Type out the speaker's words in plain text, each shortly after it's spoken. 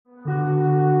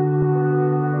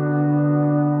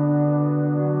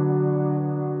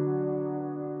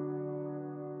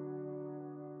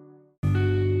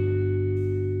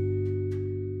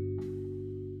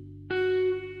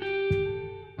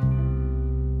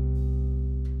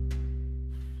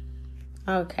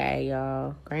Okay,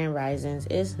 y'all. Grand Risings.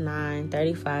 It's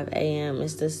 9:35 a.m.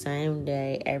 It's the same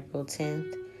day, April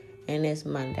 10th, and it's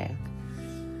Monday.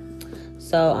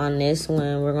 So on this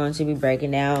one, we're going to be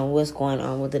breaking down what's going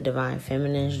on with the Divine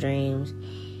Feminine's dreams.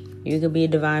 You could be a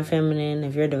Divine Feminine.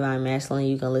 If you're Divine Masculine,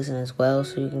 you can listen as well,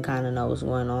 so you can kind of know what's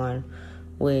going on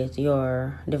with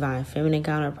your Divine Feminine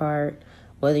counterpart,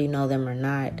 whether you know them or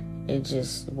not. It's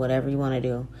just whatever you want to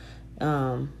do.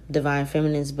 Divine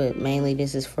Feminines, but mainly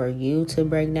this is for you to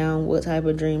break down what type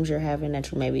of dreams you're having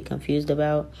that you may be confused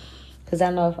about. Because I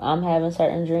know if I'm having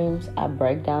certain dreams, I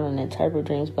break down and interpret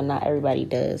dreams, but not everybody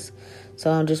does.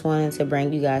 So I'm just wanting to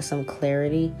bring you guys some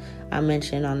clarity. I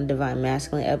mentioned on the Divine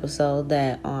Masculine episode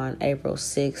that on April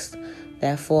 6th,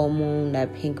 that full moon,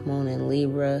 that pink moon in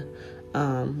Libra,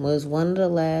 was one of the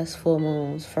last full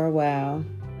moons for a while.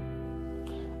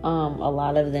 A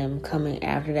lot of them coming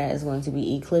after that is going to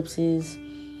be eclipses.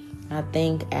 I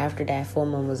think after that full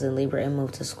moon was in Libra, it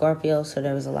moved to Scorpio, so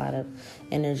there was a lot of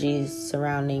energies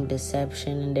surrounding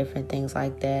deception and different things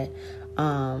like that.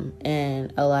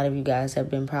 And a lot of you guys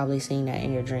have been probably seeing that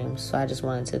in your dreams. So I just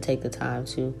wanted to take the time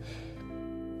to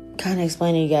kind of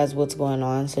explain to you guys what's going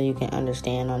on so you can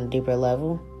understand on a deeper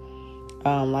level.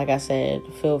 Like I said,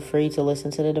 feel free to listen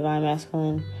to the Divine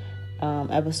Masculine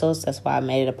episodes. That's why I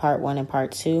made it a part 1 and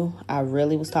part 2. I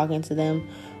really was talking to them,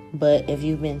 but if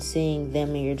you've been seeing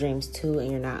them in your dreams too and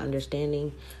you're not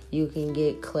understanding, you can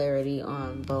get clarity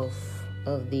on both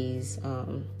of these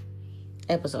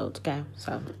episodes. Okay,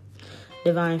 so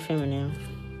Divine Feminine,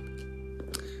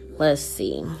 let's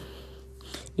see,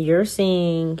 you're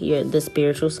seeing the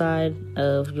spiritual side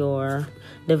of your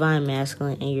Divine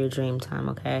Masculine in your dream time.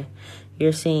 Okay,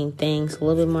 you're seeing things a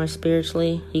little bit more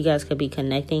spiritually. You guys could be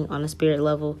connecting on a spirit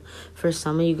level. For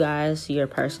some of you guys, your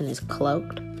person is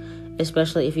cloaked,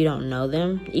 especially if you don't know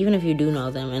them. Even if you do know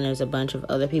them and there's a bunch of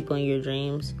other people in your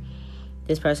dreams,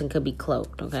 this person could be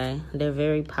cloaked, okay? They're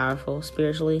very powerful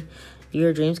spiritually.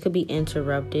 Your dreams could be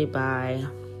interrupted by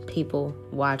people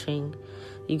watching.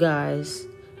 You guys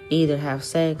either have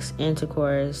sex,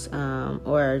 intercourse,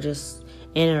 or just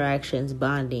interactions,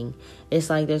 bonding. It's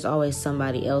like there's always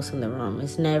somebody else in the room.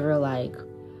 It's never like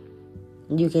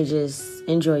you can just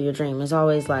enjoy your dream. It's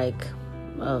always like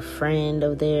a friend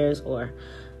of theirs or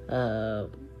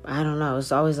I don't know.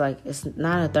 It's always like it's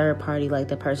not a third party, like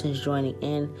the person's joining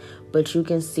in, but you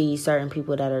can see certain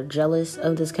people that are jealous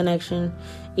of this connection.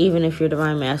 Even if your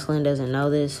Divine Masculine doesn't know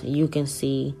this, you can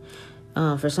see.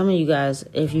 For some of you guys,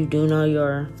 if you do know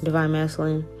your Divine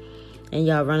Masculine and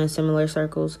y'all run in similar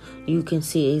circles, you can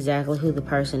see exactly who the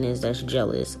person is that's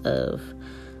jealous of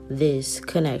this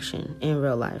connection in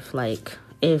real life. Like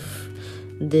if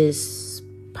this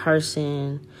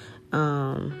person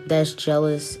that's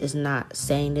jealous is not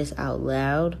saying this out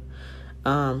loud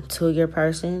to your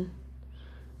person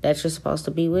that you're supposed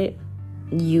to be with,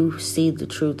 you see the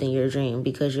truth in your dream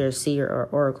because you're a seer or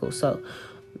oracle. So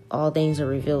all things are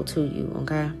revealed to you,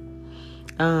 okay?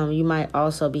 You might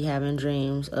also be having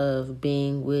dreams of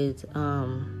being with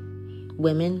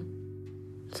women.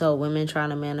 So women trying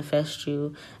to manifest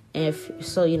you.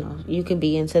 You can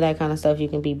be into that kind of stuff. You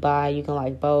can be bi, you can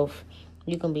like both.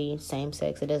 You can be same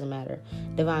sex, it doesn't matter.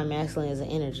 Divine Masculine is an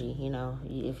energy,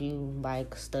 If you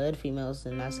like stud females,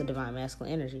 then that's a Divine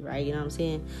Masculine energy, right? You know what I'm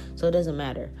saying? So it doesn't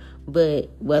matter. But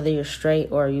whether you're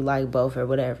straight or you like both or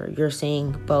whatever, you're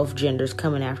seeing both genders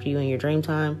coming after you in your dream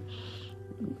time,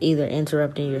 either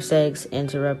interrupting your sex,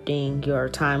 interrupting your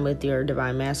time with your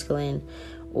Divine Masculine,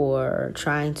 or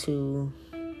trying to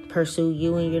pursue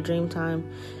you in your dream time.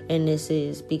 And this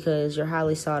is because you're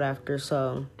highly sought after,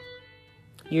 so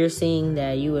you're seeing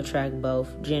that you attract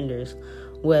both genders,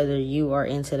 whether you are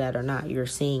into that or not. You're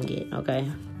seeing it, okay?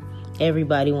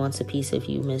 Everybody wants a piece of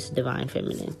you, Miss Divine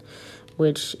Feminine,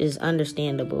 which is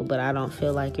understandable, but I don't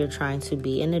feel like you're trying to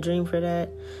be in the dream for that.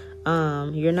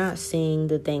 You're not seeing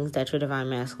the things that your Divine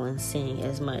Masculine is seeing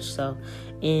as much. So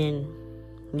in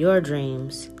your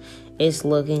dreams, it's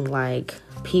looking like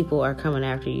people are coming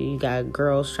after you. You got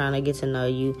girls trying to get to know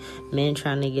you, men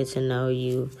trying to get to know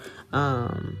you,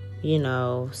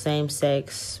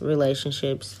 same-sex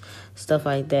relationships, stuff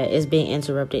like that is being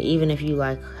interrupted. Even if you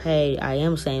like, hey, I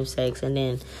am same-sex, and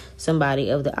then somebody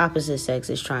of the opposite sex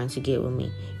is trying to get with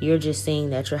me. You're just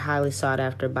seeing that you're highly sought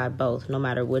after by both, no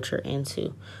matter what you're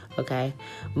into, okay?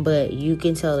 But you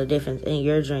can tell the difference in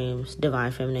your dreams,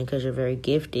 Divine Feminine, because you're very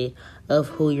gifted of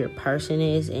who your person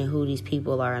is and who these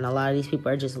people are. And a lot of these people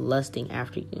are just lusting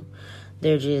after you.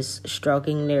 They're just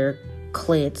stroking their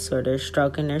clits or they're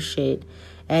stroking their shit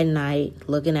at night,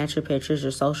 looking at your pictures,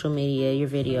 your social media, your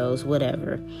videos,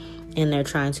 whatever. And they're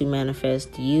trying to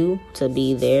manifest you to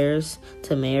be theirs,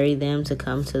 to marry them, to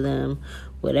come to them,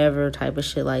 whatever type of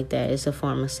shit like that. It's a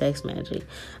form of sex magic.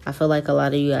 I feel like a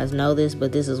lot of you guys know this,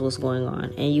 but this is what's going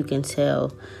on. And you can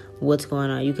tell what's going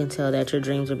on. You can tell that your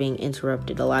dreams are being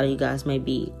interrupted. A lot of you guys may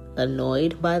be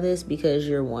annoyed by this because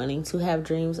you're wanting to have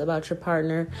dreams about your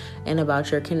partner and about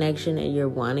your connection, and you're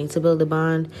wanting to build a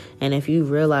bond. And if you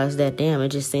realize that, damn, it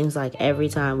just seems like every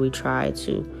time we try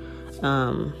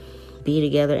to be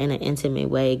together in an intimate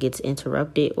way, it gets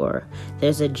interrupted, or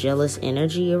there's a jealous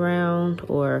energy around,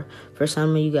 or for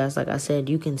some of you guys, like I said,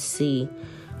 you can see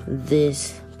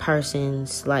this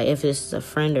person's, like if it's a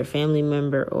friend or family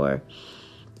member or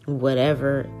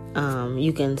whatever,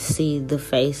 you can see the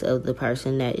face of the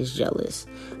person that is jealous.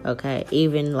 Okay,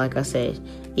 even like I said,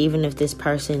 even if this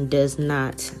person does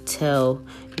not tell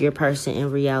your person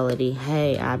in reality,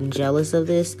 hey, I'm jealous of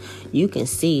this, you can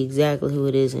see exactly who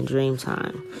it is in dream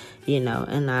time,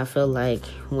 and I feel like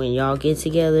when y'all get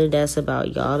together, that's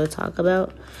about y'all to talk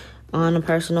about on a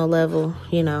personal level,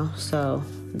 so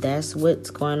that's what's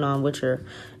going on with your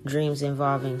dreams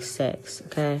involving sex.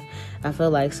 Okay, I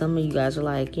feel like some of you guys are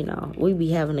like, we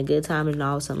be having a good time and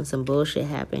all of a sudden some bullshit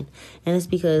happen, and it's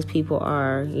because people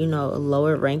are,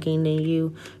 lower ranking than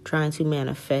you, trying to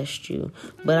manifest you.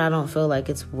 But I don't feel like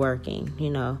it's working.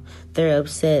 They're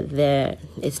upset that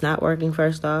it's not working,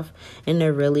 first off, and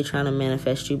they're really trying to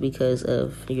manifest you because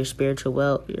of your spiritual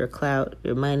wealth, your clout,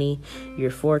 your money,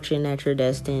 your fortune that you're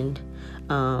destined.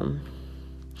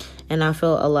 And I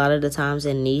feel a lot of the times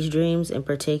in these dreams in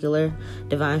particular,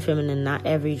 Divine Feminine, not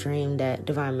every dream that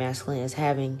Divine Masculine is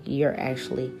having, you're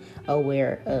actually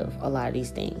aware of a lot of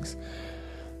these things.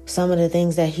 Some of the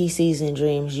things that he sees in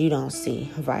dreams, you don't see,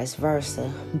 vice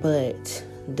versa. But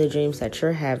the dreams that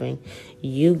you're having,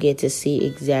 you get to see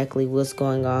exactly what's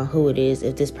going on, who it is,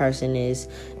 if this person is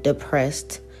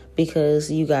depressed, because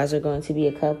you guys are going to be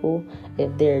a couple.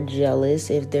 If they're jealous,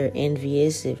 if they're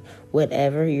envious, if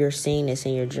whatever, you're seeing this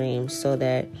in your dreams so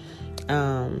that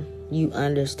you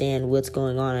understand what's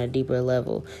going on at a deeper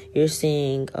level. You're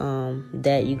seeing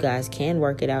that you guys can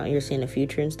work it out, and you're seeing the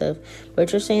future and stuff,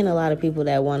 but you're seeing a lot of people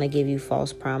that want to give you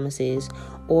false promises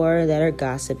or that are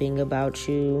gossiping about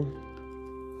you.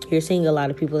 You're seeing a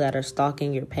lot of people that are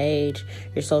stalking your page,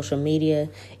 your social media.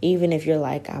 Even if you're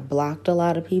like, I blocked a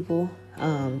lot of people,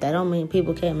 that don't mean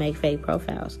people can't make fake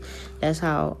profiles. That's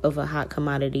how of a hot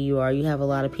commodity you are. You have a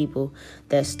lot of people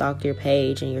that stalk your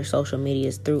page and your social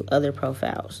medias through other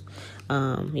profiles.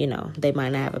 They might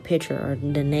not have a picture, or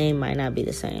the name might not be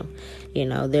the same.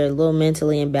 They're a little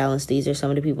mentally imbalanced. These are some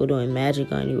of the people doing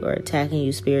magic on you or attacking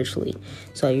you spiritually.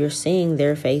 So you're seeing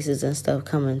their faces and stuff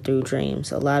coming through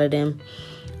dreams. A lot of them,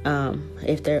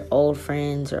 if they're old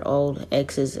friends or old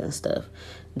exes and stuff,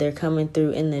 they're coming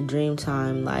through in the dream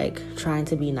time, like trying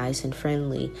to be nice and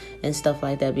friendly and stuff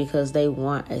like that, because they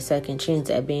want a second chance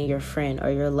at being your friend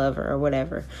or your lover or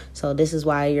whatever. So this is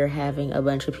why you're having a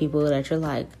bunch of people that you're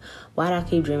like, why do I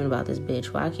keep dreaming about this bitch?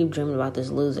 Why I keep dreaming about this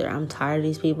loser? I'm tired of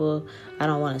these people. I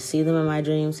don't want to see them in my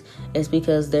dreams. It's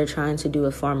because they're trying to do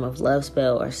a form of love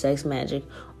spell or sex magic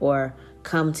or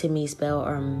come to me spell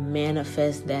or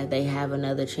manifest that they have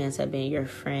another chance at being your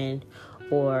friend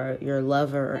or your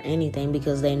lover or anything,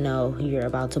 because they know you're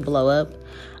about to blow up.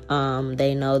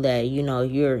 They know that,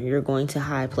 you're going to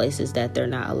high places that they're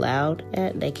not allowed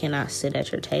at. They cannot sit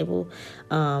at your table.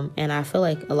 And I feel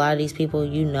like a lot of these people,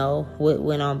 what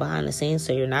went on behind the scenes,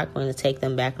 so you're not going to take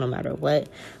them back no matter what.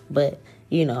 But,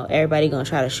 everybody going to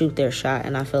try to shoot their shot.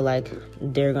 And I feel like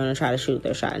they're going to try to shoot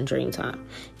their shot in dream time.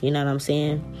 You know what I'm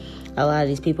saying? A lot of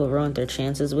these people ruined their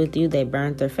chances with you. They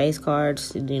burnt their face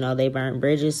cards. They burnt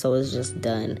bridges, so it's just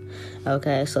done.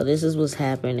 Okay, so this is what's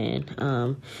happening.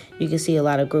 You can see a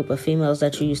lot of group of females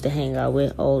that you used to hang out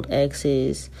with, old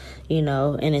exes,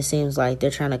 and it seems like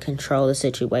they're trying to control the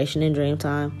situation in dream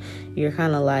time. You're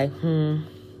kind of like,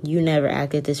 you never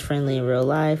acted this friendly in real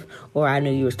life, or I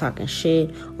knew you was talking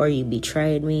shit, or you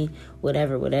betrayed me,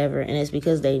 whatever. And it's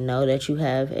because they know that you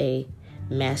have a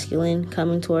masculine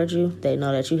coming towards you. They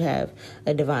know that you have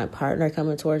a divine partner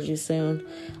coming towards you soon.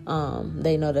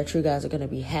 They know that you guys are going to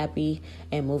be happy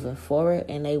and moving forward,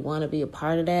 and they want to be a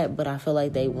part of that, but I feel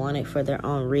like they want it for their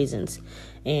own reasons.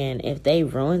 And if they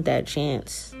ruined that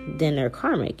chance, then they're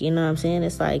karmic. You know what I'm saying?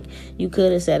 It's like, you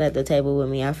could have sat at the table with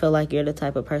me. I feel like you're the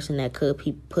type of person that could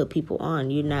put people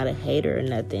on. You're not a hater or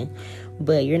nothing,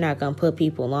 but you're not going to put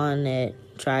people on that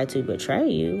try to betray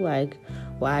you. Like,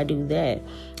 why do that?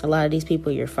 A lot of these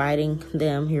people, you're fighting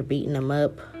them, you're beating them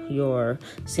up, you're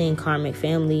seeing karmic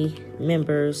family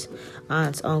members,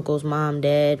 aunts, uncles, mom,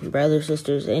 dad, brothers,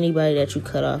 sisters, anybody that you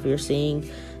cut off. You're seeing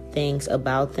things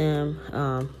about them.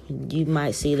 You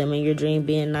might see them in your dream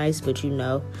being nice, but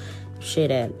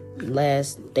shit, at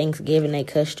last Thanksgiving they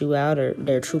cussed you out or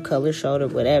their true color showed or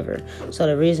whatever. So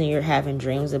the reason you're having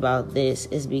dreams about this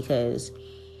is because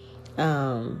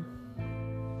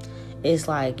it's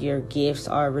like your gifts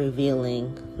are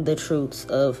revealing the truths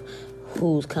of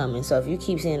who's coming. So if you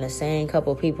keep seeing the same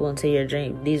couple people into your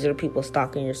dream, these are people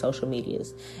stalking your social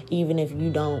medias. Even if you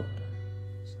don't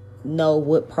know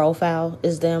what profile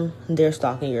is them, they're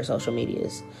stalking your social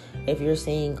medias. If you're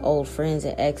seeing old friends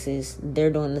and exes, they're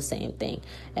doing the same thing.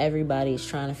 Everybody's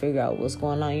trying to figure out what's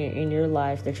going on in your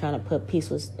life. They're trying to put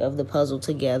pieces of the puzzle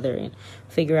together and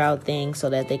figure out things so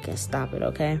that they can stop it,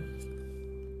 okay?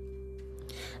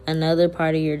 Another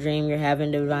part of your dream you're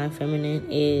having, divine feminine,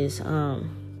 is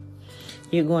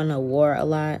you're going to war a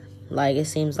lot. Like, it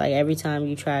seems like every time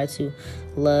you try to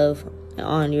love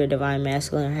on your divine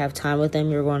masculine or have time with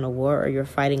them, you're going to war or you're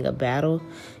fighting a battle.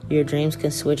 Your dreams can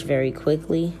switch very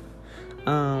quickly.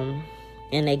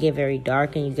 And they get very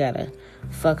dark and you gotta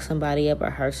fuck somebody up or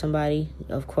hurt somebody.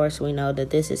 Of course, we know that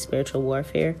this is spiritual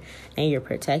warfare and you're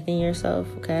protecting yourself,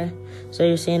 okay? So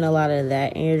you're seeing a lot of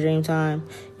that in your dream time.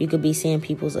 You could be seeing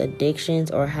people's addictions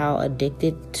or how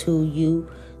addicted to you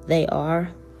they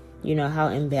are. You know, how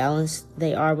imbalanced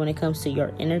they are when it comes to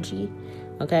your energy,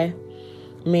 okay?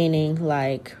 Meaning,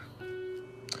 like,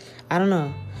 I don't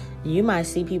know. You might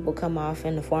see people come off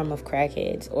in the form of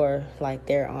crackheads or like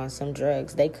they're on some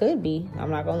drugs. They could be.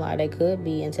 I'm not gonna lie. They could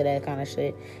be into that kind of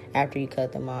shit after you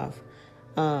cut them off.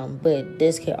 But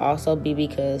this could also be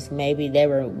because maybe they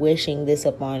were wishing this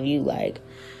upon you. Like,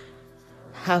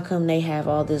 how come they have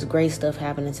all this great stuff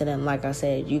happening to them? Like I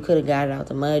said, you could have got it out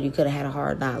the mud. You could have had a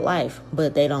hard knock life.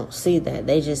 But they don't see that.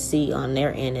 They just see on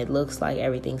their end it looks like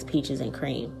everything's peaches and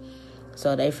cream.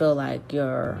 So they feel like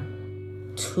you're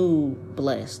too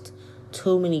blessed.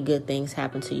 Too many good things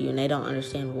happen to you and they don't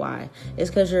understand why. It's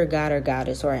because you're a god or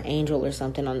goddess or an angel or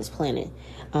something on this planet.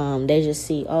 They just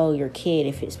see, oh, your kid,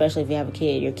 especially if you have a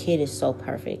kid, your kid is so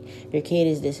perfect. Your kid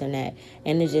is this and that.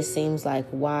 And it just seems like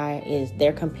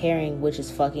they're comparing, which is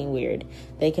fucking weird.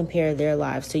 They compare their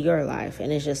lives to your life.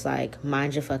 And it's just like,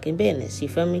 mind your fucking business. You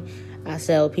feel me? I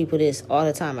tell people this all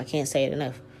the time. I can't say it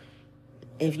enough.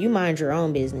 If you mind your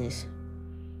own business,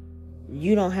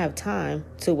 you don't have time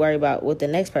to worry about what the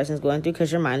next person's going through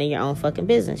because you're minding your own fucking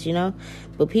business, you know?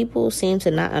 But people seem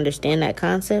to not understand that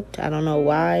concept. I don't know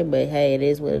why, but hey, it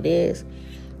is what it is.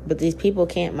 But these people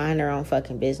can't mind their own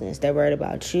fucking business. They're worried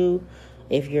about you.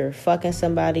 If you're fucking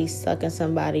somebody, sucking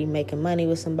somebody, making money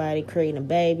with somebody, creating a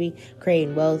baby,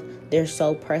 creating wealth, they're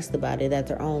so pressed about it that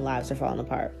their own lives are falling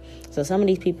apart. So some of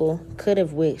these people could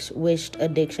have wished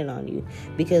addiction on you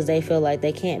because they feel like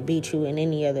they can't beat you in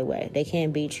any other way. They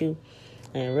can't beat you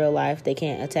in real life. They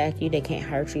can't attack you. They can't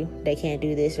hurt you. They can't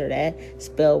do this or that.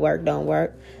 Spell work don't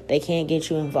work. They can't get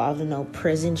you involved in no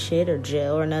prison shit or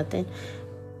jail or nothing.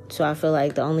 So I feel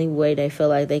like the only way they feel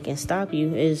like they can stop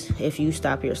you is if you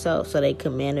stop yourself. So they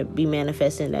can be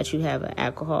manifesting that you have an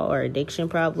alcohol or addiction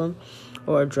problem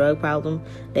or a drug problem.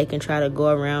 They can try to go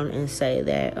around and say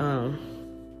that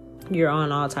you're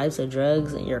on all types of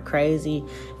drugs and you're crazy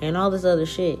and all this other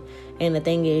shit. And the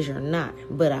thing is, you're not.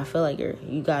 But I feel like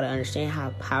you got to understand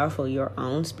how powerful your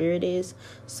own spirit is.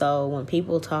 So when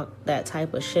people talk that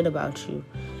type of shit about you,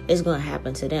 it's going to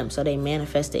happen to them. So they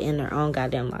manifest it in their own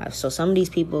goddamn lives. So some of these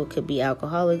people could be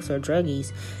alcoholics or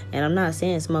druggies. And I'm not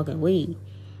saying smoking weed.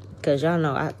 Because y'all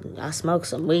know I smoke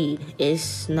some weed.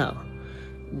 This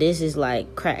is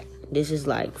like crack. This is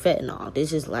like fentanyl.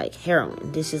 This is like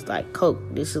heroin. This is like coke.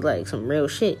 This is like some real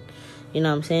shit. You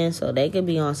know what I'm saying? So they could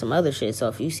be on some other shit. So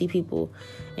if you see people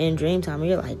in dream time,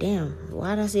 you're like, damn,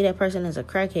 why did I see that person as a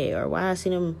crackhead? Or why I see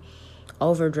them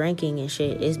over drinking and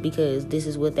shit? It's because this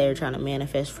is what they're trying to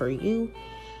manifest for you.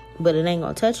 But it ain't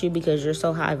gonna touch you because you're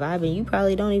so high vibing. You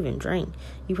probably don't even drink.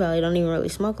 You probably don't even really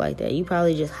smoke like that. You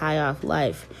probably just high off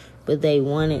life. But they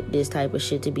wanted this type of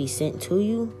shit to be sent to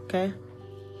you, okay?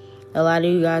 A lot of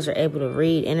you guys are able to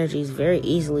read energies very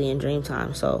easily in dream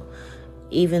time. So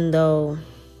even though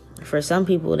for some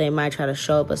people they might try to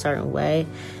show up a certain way,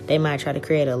 they might try to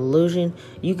create an illusion,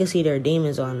 you can see their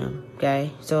demons on them,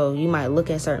 okay? So you might look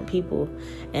at certain people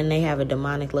and they have a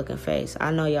demonic looking face.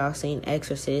 I know y'all seen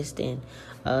Exorcist and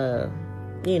The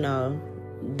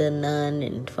Nun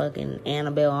and fucking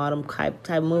Annabelle, all them type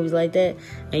of movies like that,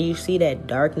 and you see that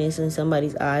darkness in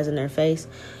somebody's eyes and their face.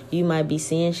 You might be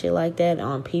seeing shit like that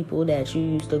on people that you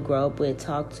used to grow up with,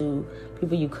 talk to,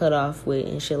 people you cut off with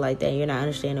and shit like that. You're not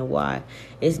understanding why.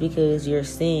 It's because you're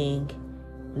seeing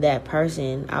that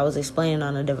person. I was explaining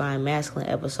on a Divine Masculine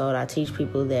episode, I teach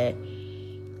people that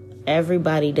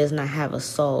everybody does not have a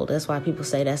soul. That's why people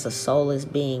say that's a soulless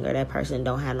being or that person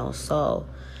don't have no soul.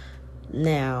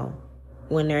 Now,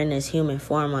 when they're in this human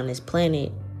form on this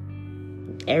planet,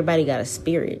 everybody got a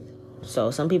spirit.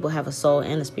 So some people have a soul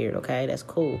and a spirit, okay? That's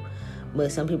cool.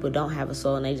 But some people don't have a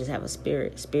soul and they just have a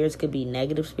spirit. Spirits could be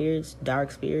negative spirits,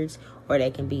 dark spirits, or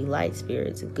they can be light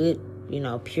spirits, good,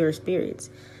 pure spirits.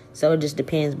 So it just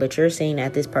depends. But you're seeing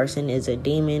that this person is a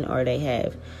demon, or they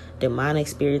have demonic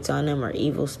spirits on them, or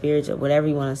evil spirits, or whatever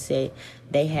you want to say.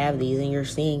 They have these, and you're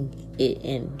seeing it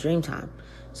in dream time.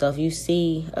 So if you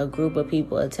see a group of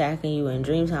people attacking you in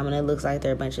dream time and it looks like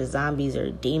they're a bunch of zombies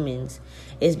or demons,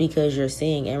 it's because you're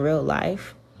seeing in real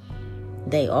life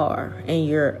they are. And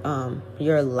your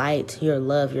light, your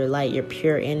love, your light, your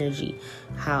pure energy,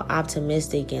 how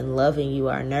optimistic and loving you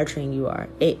are, nurturing you are,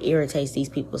 it irritates these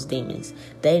people's demons.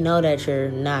 They know that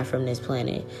you're not from this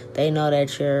planet. They know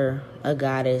that you're a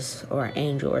goddess or an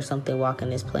angel or something walking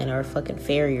this planet, or a fucking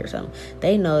fairy or something.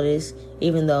 They know this,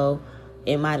 even though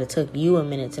it might have took you a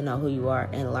minute to know who you are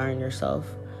and learn yourself.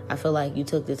 I feel like you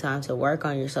took the time to work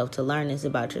on yourself, to learn this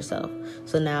about yourself.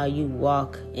 So now you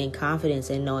walk in confidence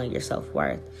in knowing your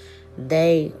self-worth.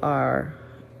 They are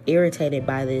irritated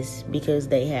by this because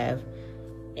they have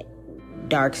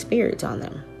dark spirits on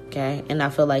them, okay? And I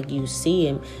feel like you see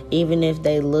them, even if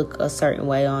they look a certain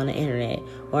way on the internet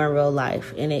or in real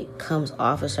life, and it comes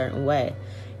off a certain way.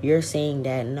 You're seeing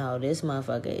that, no, this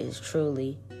motherfucker is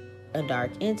truly a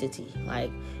dark entity. Like,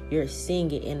 you're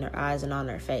seeing it in their eyes and on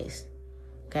their face.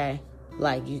 Okay?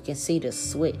 Like, you can see the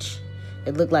switch.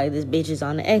 It looked like this bitch is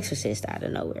on The Exorcist out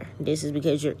of nowhere. This is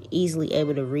because you're easily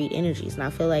able to read energies. And I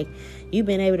feel like you've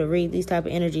been able to read these type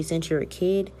of energies since you were a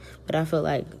kid. But I feel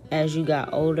like as you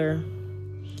got older,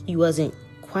 you wasn't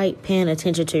quite paying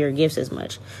attention to your gifts as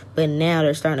much. But now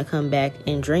they're starting to come back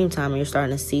in dream time, and you're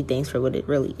starting to see things for what it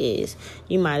really is.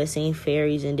 You might have seen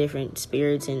fairies and different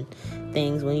spirits and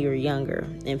things when you were younger,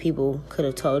 and people could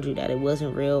have told you that it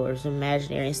wasn't real or it was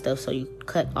imaginary and stuff, so you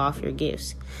cut off your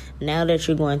gifts. Now that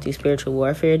you're going through spiritual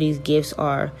warfare, these gifts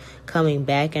are coming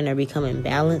back and they're becoming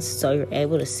balanced, so you're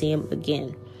able to see them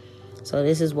again. So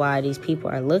this is why these people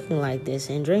are looking like this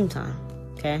in dream time,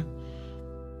 okay?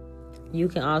 You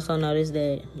can also notice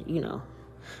that,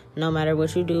 no matter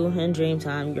what you do in dream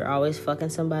time, you're always fucking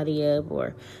somebody up,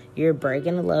 or you're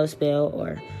breaking a love spell,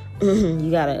 or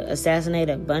you gotta assassinate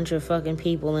a bunch of fucking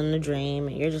people in the dream,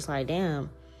 and you're just like, damn,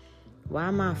 why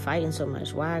am I fighting so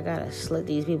much? Why I gotta slit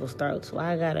these people's throats?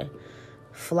 Why I gotta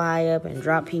fly up and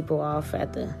drop people off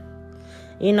at the...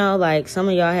 like some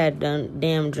of y'all had done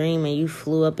damn dream and you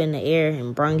flew up in the air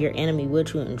and brung your enemy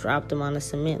with you and dropped them on the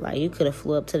cement. Like, you could have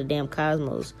flew up to the damn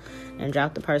cosmos and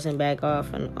dropped the person back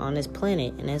off on this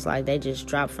planet. And it's like they just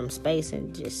dropped from space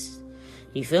and just...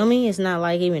 You feel me? It's not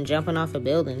like even jumping off a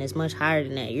building. It's much higher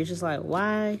than that. You're just like,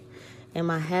 why am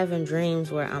I having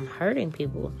dreams where I'm hurting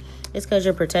people? It's because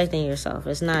you're protecting yourself.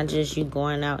 It's not just you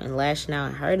going out and lashing out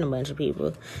and hurting a bunch of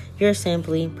people. You're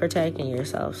simply protecting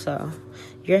yourself. So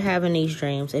you're having these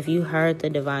dreams. If you heard the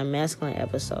Divine Masculine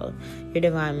episode, your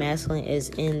Divine Masculine is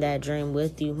in that dream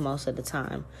with you most of the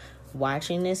time,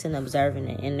 watching this and observing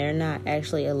it. And they're not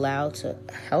actually allowed to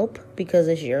help because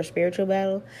it's your spiritual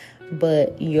battle.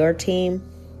 But your team,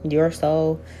 your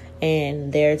soul,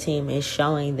 and their team is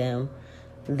showing them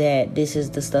that this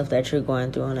is the stuff that you're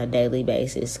going through on a daily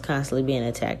basis, constantly being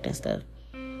attacked and stuff.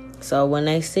 So when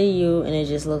they see you and it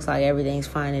just looks like everything's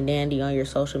fine and dandy on your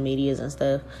social medias and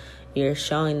stuff, you're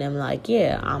showing them like,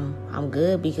 yeah, I'm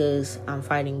good because I'm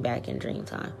fighting back in dream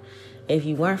time. If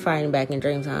you weren't fighting back in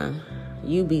dream time,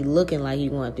 you'd be looking like you're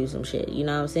going through some shit. You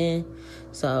know what I'm saying?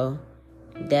 So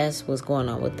that's what's going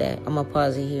on with that. I'm going to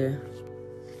pause it here.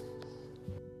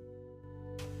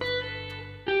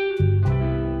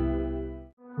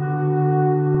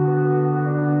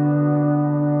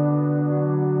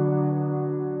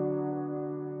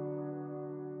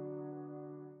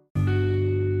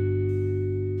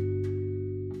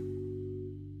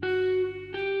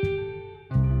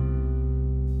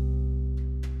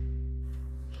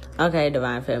 Okay,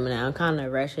 Divine Feminine, I'm kind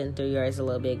of rushing through yours a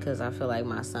little bit because I feel like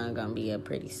my son going to be up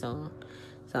pretty soon.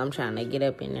 So I'm trying to get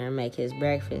up in there and make his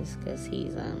breakfast because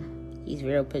he's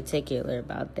real particular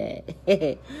about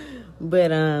that.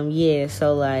 But, yeah,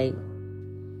 so, like,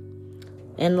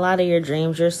 in a lot of your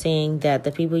dreams, you're seeing that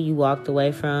the people you walked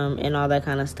away from and all that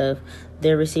kind of stuff,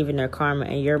 they're receiving their karma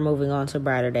and you're moving on to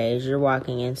brighter days. You're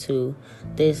walking into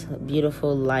this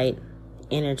beautiful light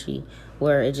energy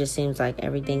where it just seems like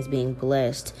everything's being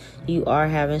blessed. You are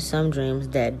having some dreams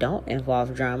that don't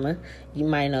involve drama. You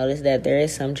might notice that there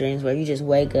is some dreams where you just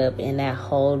wake up and that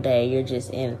whole day you're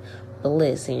just in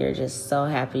bliss and you're just so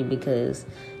happy because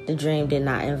the dream did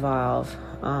not involve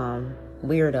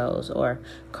weirdos or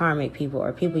karmic people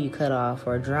or people you cut off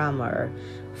or drama or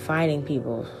fighting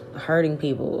people, hurting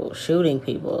people, shooting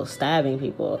people, stabbing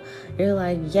people, you're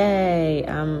like, yay,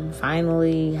 I'm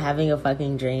finally having a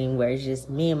fucking dream where it's just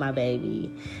me and my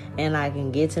baby and I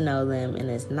can get to know them and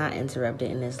it's not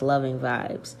interrupted and it's loving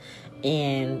vibes.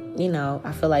 And, you know,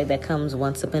 I feel like that comes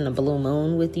once up in a blue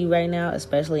moon with you right now,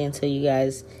 especially until you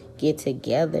guys get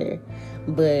together.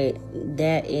 But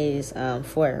that is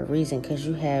for a reason, because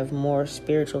you have more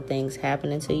spiritual things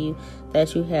happening to you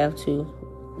that you have to,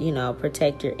 you know,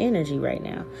 protect your energy right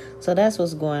now. So that's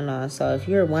what's going on. So if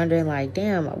you're wondering like,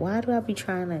 damn, why do I be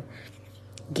trying to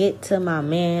get to my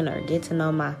man or get to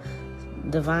know my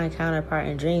divine counterpart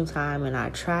in dream time, and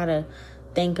I try to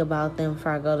think about them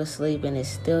before I go to sleep and it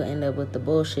still end up with the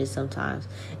bullshit sometimes,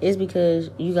 it's because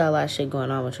you got a lot of shit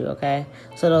going on with you, okay?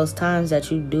 So those times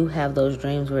that you do have those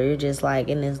dreams where you're just like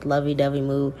in this lovey-dovey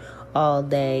mood all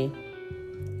day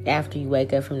after you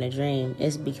wake up from the dream,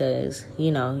 it's because,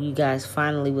 you know, you guys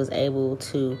finally was able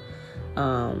to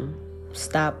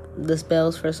stop the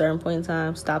spells for a certain point in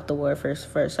time, stop the war for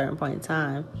a certain point in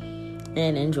time,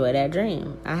 and enjoy that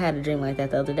dream. I had a dream like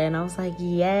that the other day and I was like,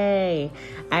 yay.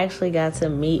 I actually got to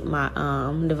meet my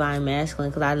divine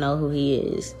masculine because I know who he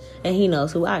is and he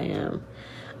knows who I am.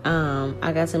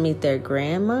 I got to meet their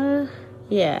grandma.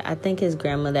 Yeah, I think his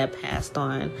grandma that passed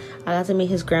on. I got to meet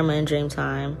his grandma in dream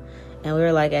time and we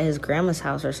were like at his grandma's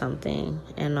house or something,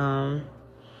 and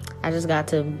I just got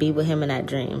to be with him in that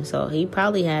dream. So he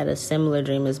probably had a similar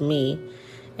dream as me.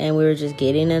 And we were just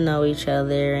getting to know each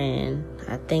other. And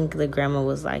I think the grandma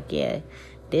was like, yeah,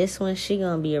 this one, she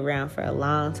going to be around for a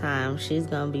long time. She's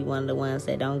going to be one of the ones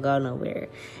that don't go nowhere.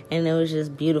 And it was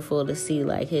just beautiful to see,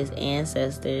 like, his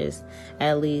ancestors.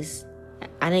 At least,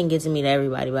 I didn't get to meet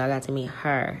everybody, but I got to meet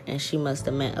her. And she must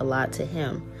have meant a lot to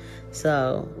him.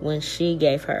 So when she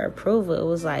gave her approval, it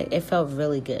was like, it felt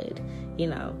really good, you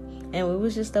know. And it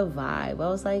was just a vibe. I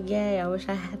was like, yay, I wish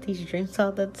I had these dreams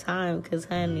all the time. Because,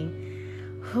 honey,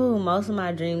 most of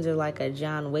my dreams are like a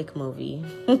John Wick movie.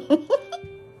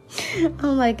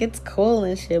 I'm like, it's cool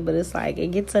and shit, but it's like, it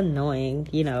gets annoying,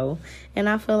 you know. And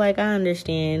I feel like I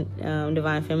understand,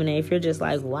 Divine Feminine, if you're just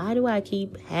like, why do I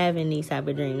keep having these type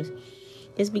of dreams?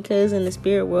 It's because in the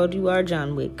spirit world, you are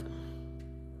John Wick.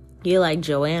 You're like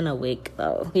Joanna Wick,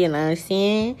 though. You know what I'm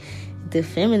saying? The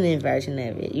feminine version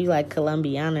of it. You like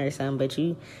Colombiana or something, but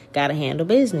you gotta handle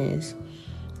business.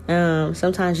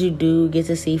 Sometimes you do get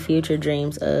to see future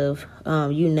dreams of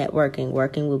you networking,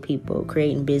 working with people,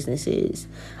 creating businesses,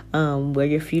 where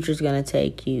your future is going to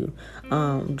take you.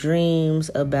 Dreams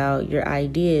about your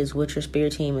ideas, what your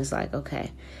spirit team is like,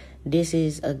 okay, this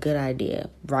is a good idea.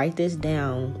 Write this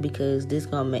down because this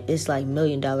it's like $1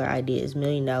 million ideas, $1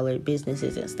 million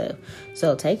businesses and stuff.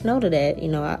 So take note of that. You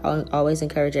know, I always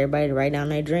encourage everybody to write down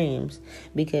their dreams,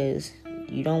 because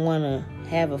you don't want to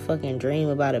have a fucking dream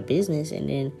about a business and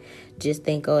then just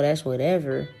think, oh, that's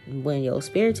whatever, when your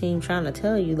spirit team trying to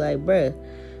tell you, like, bruh,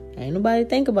 ain't nobody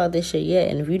think about this shit yet.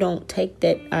 And if you don't take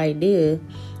that idea,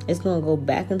 it's going to go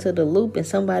back into the loop and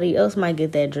somebody else might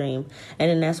get that dream. And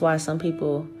then that's why some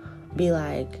people be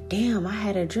like, damn, I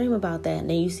had a dream about that. And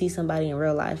then you see somebody in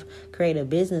real life create a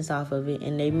business off of it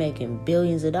and they making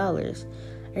billions of dollars.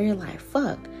 And you're like,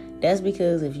 fuck. That's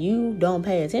because if you don't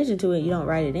pay attention to it, you don't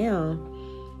write it down,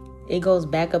 it goes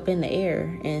back up in the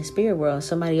air in spirit world.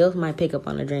 Somebody else might pick up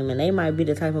on the dream and they might be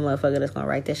the type of motherfucker that's going to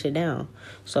write that shit down.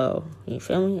 So, you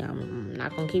feel me? I'm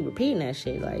not going to keep repeating that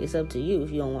shit. Like, it's up to you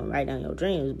if you don't want to write down your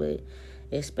dreams, but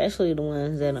especially the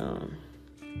ones that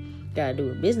got to do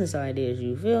with business ideas,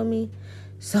 you feel me?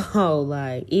 So,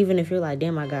 like, even if you're like,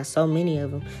 damn, I got so many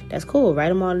of them, that's cool. Write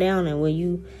them all down, and when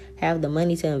you have the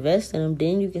money to invest in them,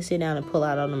 then you can sit down and pull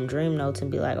out all them dream notes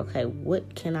and be like, okay,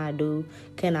 what can I do?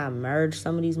 Can I merge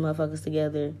some of these motherfuckers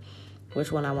together?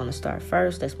 Which one I want to start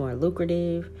first that's more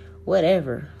lucrative?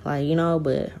 Whatever. Like, you know,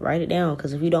 but write it down,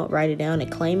 because if you don't write it down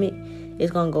and claim it,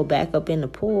 it's going to go back up in the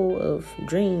pool of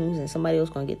dreams and somebody else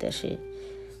going to get that shit.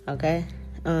 Okay?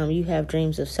 You have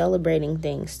dreams of celebrating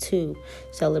things too,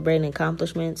 celebrating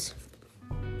accomplishments.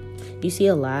 You see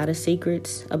a lot of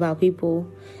secrets about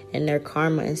people and their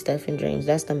karma and stuff in dreams.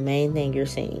 That's the main thing you're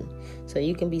seeing. So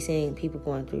you can be seeing people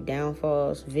going through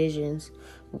downfalls, visions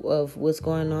of what's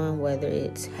going on, whether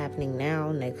it's happening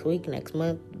now, next week, next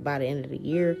month, by the end of the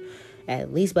year.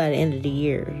 At least by the end of the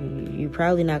year, you're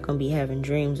probably not going to be having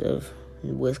dreams of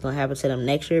what's going to happen to them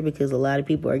next year, because a lot of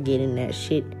people are getting that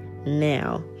shit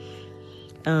now.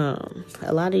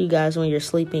 A lot of you guys, when you're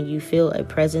sleeping, you feel a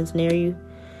presence near you.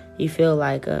 You feel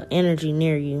like an energy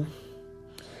near you.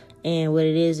 And what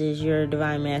it is you're a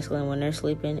divine masculine when they're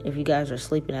sleeping. If you guys are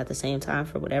sleeping at the same time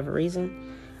for whatever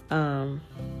reason,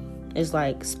 It's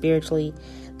like spiritually,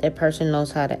 that person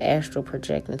knows how to astral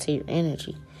project into your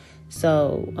energy.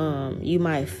 So you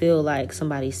might feel like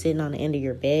somebody's sitting on the end of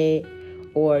your bed,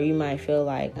 or you might feel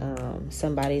like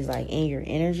somebody's like in your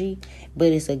energy,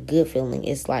 but it's a good feeling.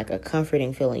 It's like a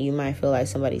comforting feeling. You might feel like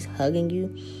somebody's hugging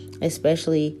you,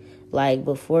 especially like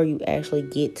before you actually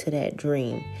get to that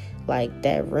dream, like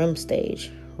that REM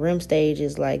stage. REM stage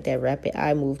is like that rapid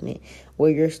eye movement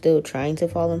where you're still trying to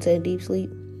fall into a deep sleep,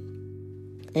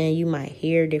 and you might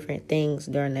hear different things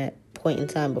during that point in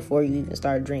time before you even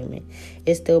start dreaming.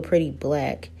 It's still pretty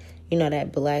black. You know,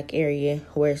 that black area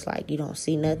where it's like you don't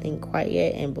see nothing quite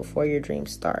yet, and before your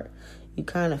dreams start, you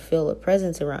kind of feel a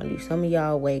presence around you. Some of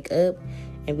y'all wake up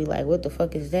and be like, what the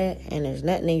fuck is that? And there's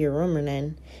nothing in your room or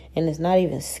nothing, and it's not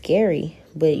even scary,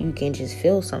 but you can just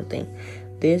feel something.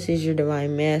 This is your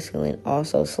divine masculine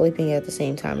also sleeping at the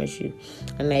same time as you,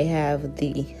 and they have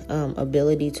the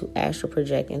ability to astral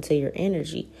project into your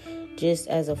energy just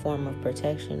as a form of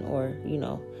protection, or, you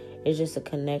know, it's just a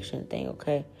connection thing,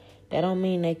 okay? That don't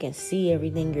mean they can see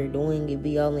everything you're doing and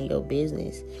be all in your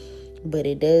business. But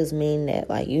it does mean that,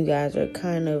 like, you guys are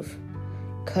kind of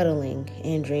cuddling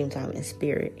in dream time in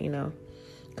spirit, you know?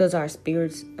 Because our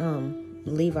spirits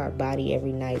leave our body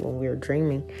every night when we're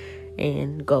dreaming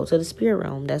and go to the spirit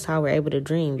realm. That's how we're able to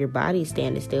dream. Your body's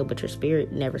standing still, but your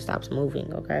spirit never stops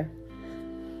moving, okay?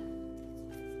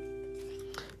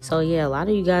 So, yeah, a lot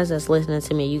of you guys that's listening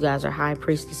to me, you guys are high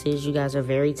priestesses. You guys are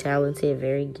very talented,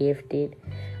 very gifted.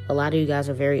 A lot of you guys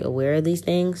are very aware of these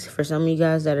things. For some of you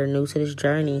guys that are new to this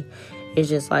journey, it's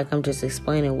just like I'm just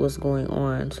explaining what's going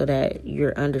on so that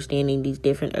you're understanding these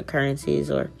different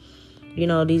occurrences, or, you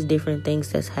know, these different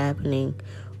things that's happening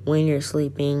when you're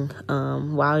sleeping,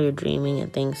 while you're dreaming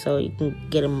and things, so you can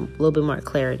get a little bit more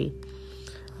clarity.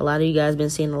 A lot of you guys been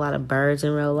seeing a lot of birds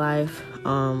in real life.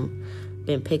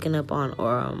 Been picking up on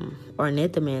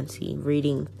ornithomancy,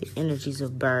 reading the energies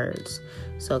of birds.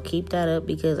 So keep that up,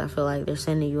 because I feel like they're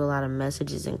sending you a lot of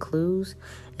messages and clues.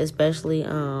 Especially,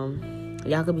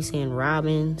 y'all could be seeing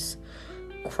robins,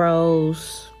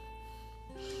 crows.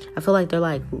 I feel like they're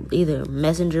like either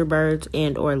messenger birds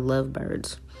and or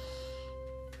lovebirds.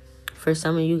 For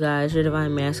some of you guys, your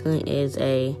divine masculine is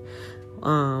a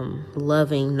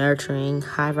loving, nurturing,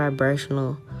 high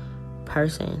vibrational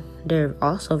person. They're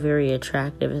also very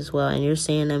attractive as well, and you're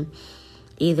seeing them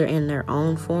either in their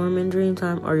own form in dream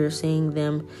time, or you're seeing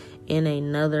them in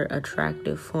another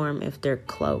attractive form if they're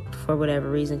cloaked for whatever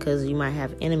reason, because you might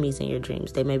have enemies in your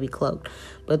dreams. They may be cloaked,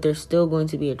 but they're still going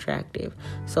to be attractive.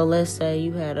 So let's say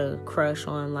you had a crush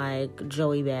on like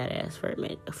Joey Badass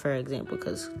for example,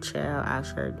 because child, I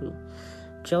sure do.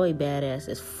 Joey Badass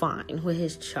is fine with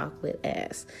his chocolate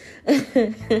ass.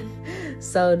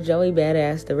 So Joey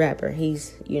Badass, the rapper,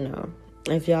 he's, you know,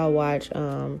 if y'all watch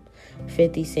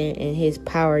 50 Cent in his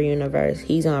Power universe,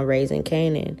 he's on Raising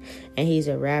Kanan, and he's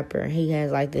a rapper. He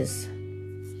has like this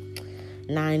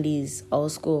 90s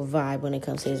old school vibe when it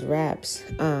comes to his raps.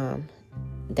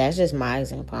 That's just my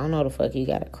example. I don't know who the fuck you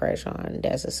got a crush on.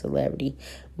 That's a celebrity.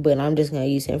 But I'm just going to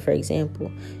use him for example.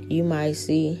 You might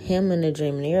see him in a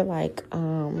dream and you're like,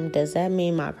 does that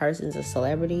mean my person's a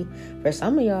celebrity? For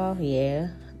some of y'all, yeah.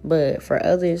 But for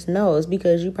others, no. It's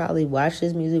because you probably watched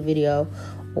this music video,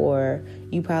 or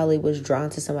you probably was drawn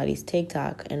to somebody's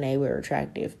TikTok and they were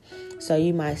attractive. So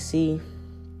you might see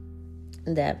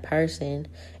that person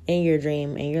in your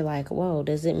dream and you're like, whoa,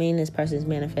 does it mean this person's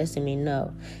manifesting me?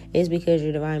 No. It's because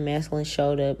your divine masculine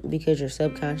showed up, because your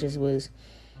subconscious was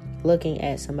looking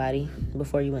at somebody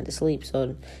before you went to sleep.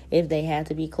 So if they had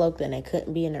to be cloaked and they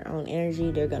couldn't be in their own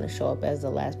energy, they're going to show up as the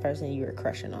last person you were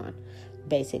crushing on,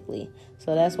 basically.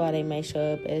 So that's why they may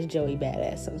show up as Joey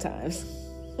Badass sometimes.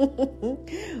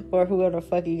 Or whoever the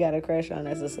fuck you got a crush on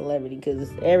as a celebrity,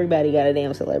 because everybody got a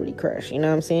damn celebrity crush, you know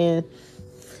what I'm saying?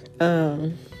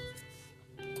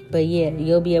 But yeah,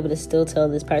 you'll be able to still tell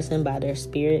this person by their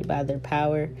spirit, by their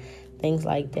power, things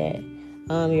like that.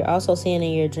 You're also seeing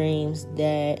in your dreams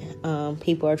that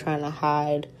people are trying to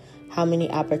hide how many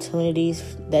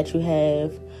opportunities that you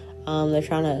have. They're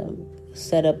trying to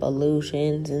set up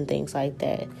illusions and things like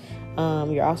that.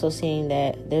 You're also seeing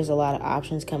that there's a lot of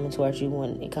options coming towards you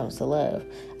when it comes to love.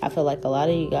 I feel like a lot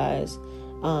of you guys,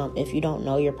 if you don't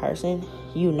know your person,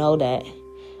 you know that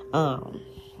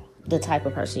the type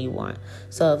of person you want.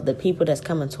 So if the people that's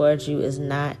coming towards you is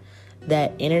not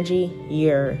that energy,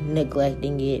 you're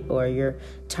neglecting it, or you're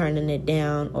turning it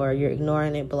down, or you're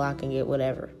ignoring it, blocking it,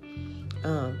 whatever.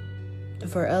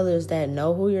 For others that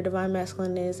know who your divine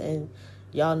masculine is and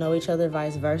y'all know each other,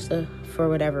 vice versa, for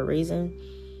whatever reason,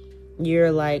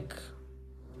 you're like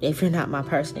if you're not my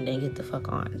person, then get the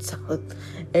fuck on. So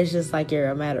it's just like you're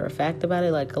a matter of fact about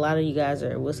it. Like a lot of you guys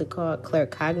are, what's it called,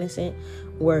 claircognizant,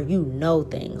 where you know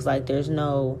things. Like there's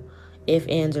no if,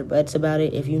 ands, or buts about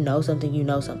it. If you know something, you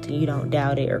know something. You don't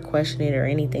doubt it or question it or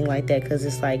anything like that, because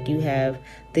it's like you have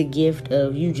the gift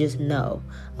of, you just know.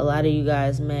 A lot of you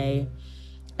guys may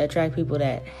attract people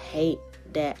that hate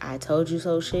that I told you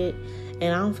so shit,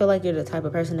 and I don't feel like you're the type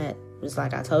of person that is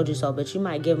like I told you so, but you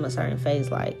might give them a certain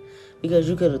phase, like, because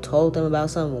you could have told them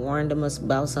about something, warned them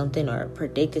about something, or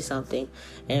predicted something,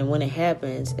 and when it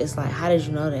happens, it's like, how did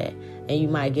you know that? And you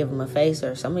might give them a face,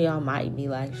 or some of y'all might be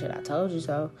like, shit, I told you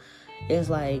so.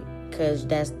 It's like, because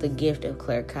that's the gift of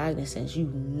claircognizance.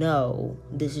 You know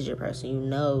this is your person. You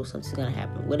know something's going to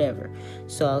happen, whatever.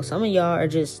 So some of y'all are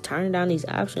just turning down these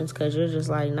options because you're just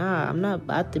like, nah, I'm not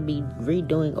about to be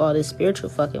redoing all this spiritual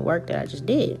fucking work that I just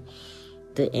did.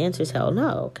 The answer is hell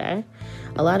no, okay?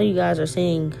 A lot of you guys are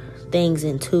seeing things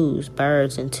in twos,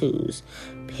 birds in twos,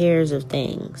 pairs of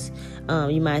things.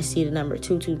 You might see the number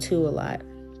 222 a lot.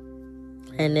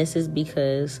 And this is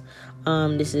because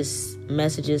this is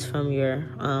messages from your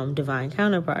divine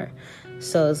counterpart.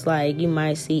 So it's like you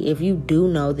might see, if you do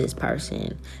know this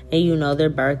person and you know their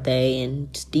birthday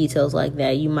and details like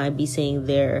that, you might be seeing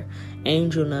their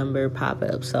angel number pop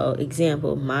up. So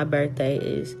example, my birthday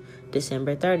is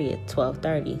December 30th,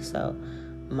 12:30. So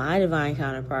my divine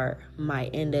counterpart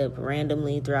might end up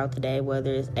randomly throughout the day,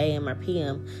 whether it's AM or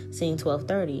PM, seeing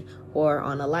 12:30 or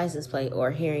on a license plate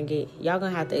or hearing it. Y'all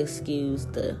gonna have to excuse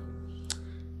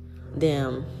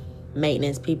them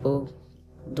maintenance people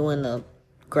doing the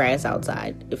grass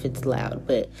outside if it's loud.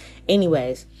 But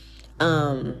anyways,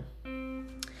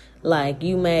 like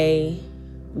you may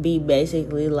be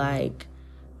basically like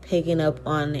picking up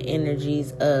on the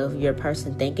energies of your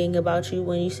person thinking about you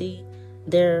when you see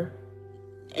their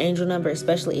angel number,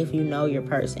 especially if you know your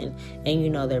person and you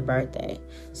know their birthday.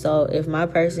 So if my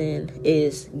person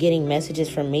is getting messages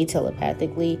from me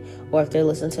telepathically, or if they're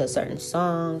listening to a certain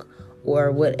song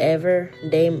or whatever,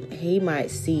 he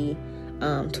might see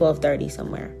 12:30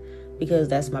 somewhere, because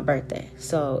that's my birthday.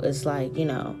 So it's like, you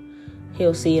know,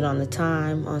 he'll see it on the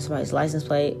time, on somebody's license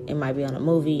plate. It might be on a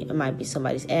movie. It might be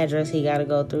somebody's address he got to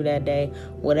go through that day,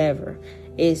 whatever.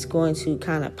 It's going to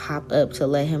kind of pop up to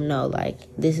let him know, like,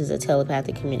 this is a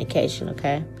telepathic communication,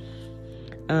 okay?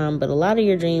 But a lot of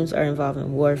your dreams are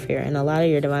involving warfare, and a lot of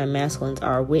your divine masculines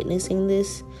are witnessing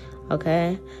this,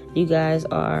 okay? You guys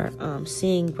are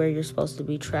seeing where you're supposed to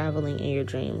be traveling in your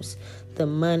dreams, the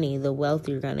money, the wealth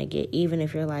you're going to get, even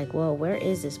if you're like, well, where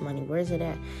is this money? Where is it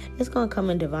at? It's going to come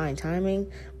in divine timing,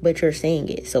 but you're seeing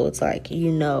it. So it's like, you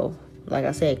know, like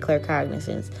I said,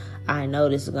 claircognizance. I know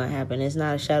this is going to happen. It's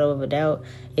not a shadow of a doubt.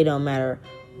 It don't matter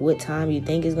what time you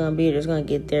think it's going to be. It's going to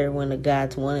get there when the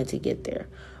gods wanted to get there.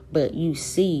 But you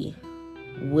see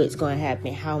what's going to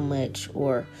happen, how much,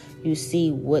 or you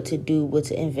see what to do, what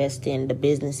to invest in, the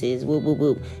businesses, whoop, whoop,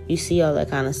 whoop. You see all that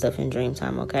kind of stuff in dream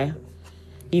time, okay?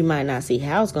 You might not see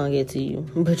how it's going to get to you,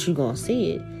 but you're going to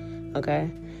see it, okay?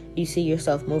 You see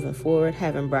yourself moving forward,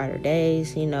 having brighter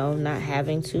days, you know, not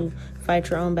having to fight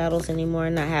your own battles anymore,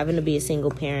 not having to be a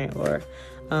single parent or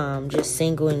just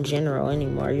single in general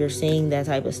anymore. You're seeing that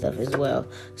type of stuff as well.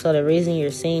 So the reason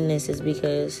you're seeing this is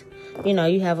because, you know,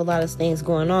 you have a lot of things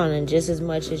going on, and just as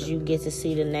much as you get to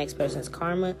see the next person's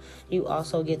karma, you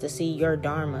also get to see your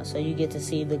dharma. So you get to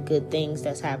see the good things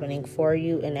that's happening for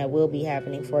you and that will be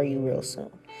happening for you real soon.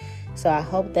 So I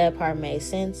hope that part made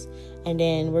sense. And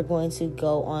then we're going to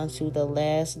go on to the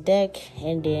last deck,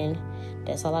 and then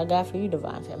that's all I got for you,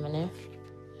 Divine Feminine.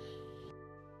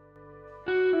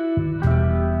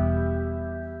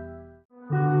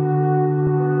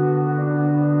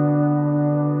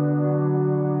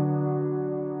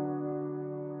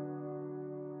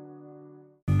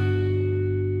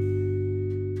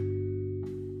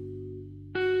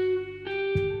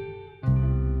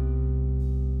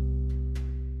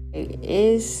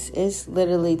 It's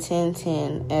literally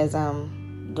 10:10 as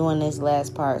I'm doing this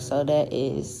last part, so that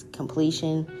is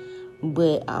completion.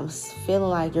 But I'm feeling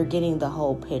like you're getting the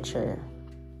whole picture,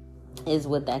 is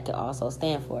what that could also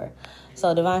stand for.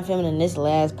 So Divine Feminine, this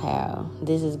last pile,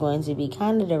 this is going to be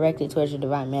kind of directed towards your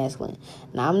Divine Masculine.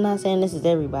 Now, I'm not saying this is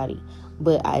everybody,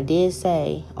 but I did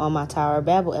say on my Tower of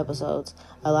Babel episodes,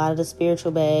 a lot of the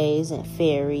spiritual baes and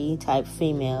fairy type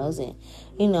females and,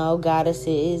 you know,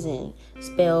 goddesses and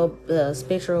spiritual baes,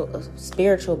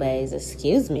 spiritual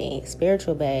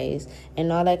baes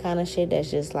and all that kind of shit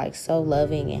that's just like so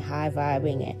loving and high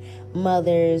vibing and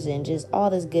mothers and just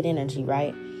all this good energy,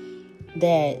 right?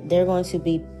 That they're going to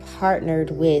be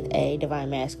partnered with a Divine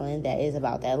Masculine that is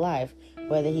about that life,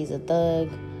 whether he's a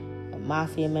thug, a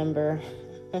mafia member,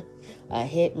 a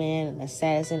hitman, an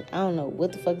assassin. I don't know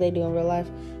what the fuck they do in real life,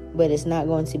 but it's not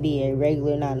going to be a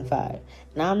regular 9 to 5.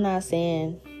 Now, I'm not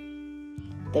saying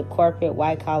the corporate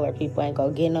white collar people ain't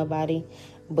gonna get nobody,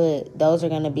 but those are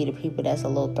gonna be the people that's a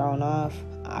little thrown off.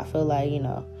 I feel like,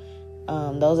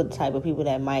 those are the type of people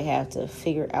that might have to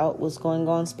figure out what's going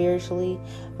on spiritually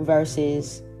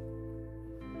versus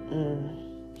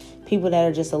people that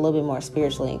are just a little bit more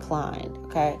spiritually inclined.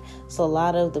 Okay, so a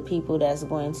lot of the people that's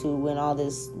going to, when all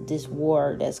this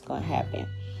war that's going to happen,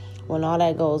 when all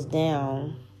that goes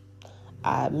down,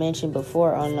 I mentioned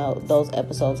before on those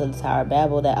episodes of the Tower of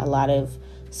Babel that a lot of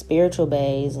spiritual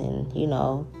bays and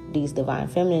these divine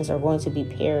feminines are going to be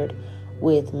paired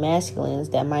with masculines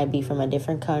that might be from a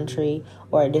different country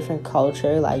or a different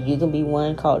culture. Like, you can be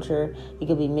one culture, you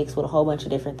could be mixed with a whole bunch of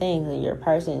different things, and your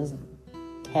person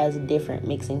has different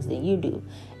mixings than you do.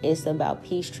 It's about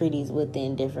peace treaties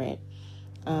within different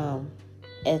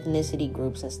ethnicity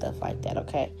groups and stuff like that.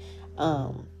 Okay,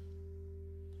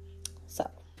 so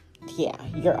yeah,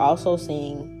 you're also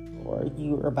seeing, or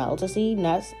you're about to see,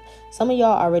 some of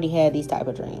y'all already had these type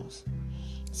of dreams.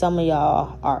 Some of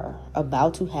y'all are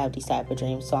about to have these type of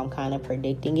dreams, so I'm kind of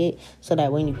predicting it so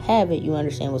that when you have it, you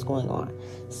understand what's going on.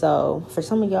 So for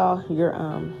some of y'all, your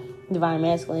divine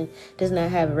masculine does not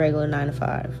have a regular 9 to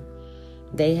 5.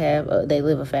 They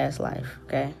live a fast life.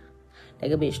 Okay, they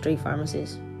could be a street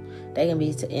pharmacist. They can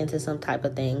be into some type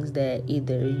of things that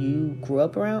either you grew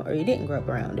up around or you didn't grow up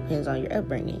around. Depends on your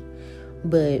upbringing.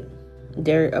 But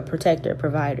they're a protector,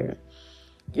 provider.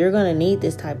 You're going to need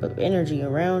this type of energy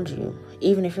around you.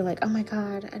 Even if you're like, oh my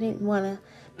God, I didn't want to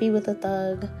be with a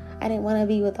thug. I didn't want to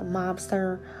be with a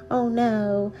mobster. Oh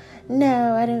no,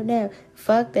 I don't know.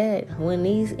 Fuck that. When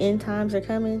these end times are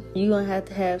coming, you're going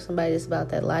to have somebody that's about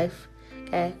that life.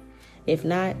 Okay? If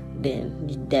not,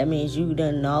 then that means you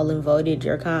done null and voided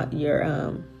your contract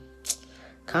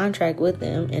with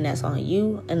them, and that's on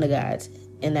you and the gods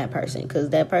and that person, because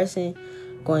that person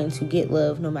going to get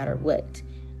love no matter what.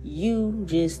 You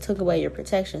just took away your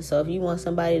protection. So if you want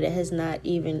somebody that has not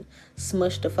even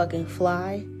smushed a fucking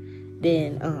fly,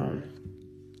 then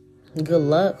good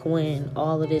luck when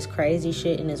all of this crazy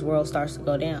shit in this world starts to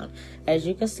go down. As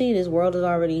you can see, this world is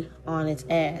already on its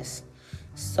ass.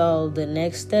 So the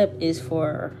next step is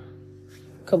for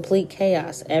complete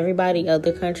chaos. Everybody,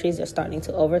 other countries are starting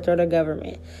to overthrow their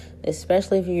government,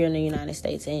 especially if you're in the United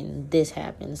States and this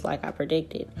happens like I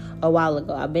predicted a while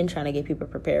ago. I've been trying to get people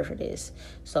prepared for this.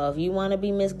 So if you want to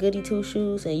be Miss Goody Two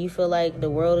Shoes and you feel like the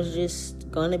world is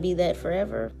just going to be that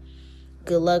forever,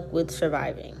 good luck with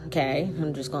surviving, okay?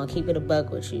 I'm just going to keep it a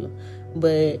buck with you.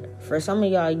 But for some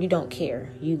of y'all, you don't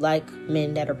care. You like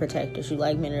men that are protectors. You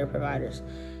like men that are providers.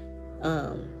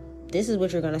 This is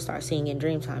what you're going to start seeing in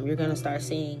dream time. You're going to start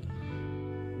seeing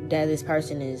that this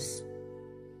person is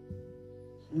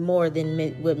more than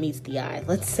what meets the eye.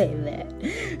 Let's say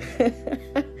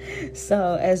that.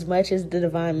 So as much as the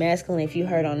divine masculine, if you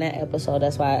heard on that episode,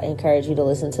 that's why I encourage you to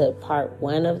listen to part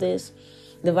 1 of this.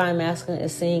 Divine masculine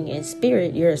is seeing in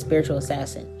spirit, you're a spiritual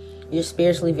assassin. You're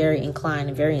spiritually very inclined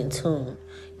and very in tune.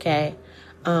 Okay?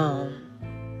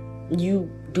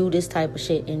 You do this type of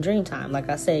shit in dream time. Like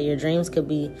I said, your dreams could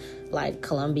be like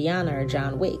Columbiana or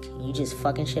John Wick. You just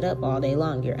fucking shit up all day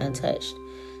long. You're untouched.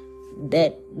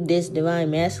 That this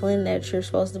divine masculine that you're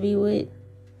supposed to be with,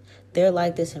 they're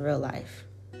like this in real life.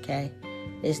 Okay?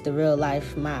 It's the real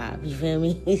life mob. You feel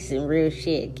me? It's some real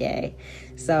shit, okay?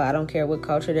 So I don't care what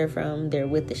culture they're from. They're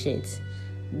with the shits.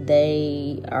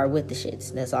 They are with the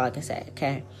shits. That's all I can say,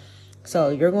 okay? So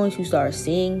you're going to start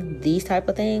seeing these type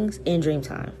of things in dream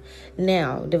time.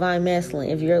 Now, divine masculine,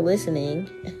 if you're listening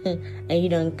and you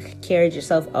done carried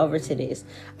yourself over to this,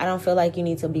 I don't feel like you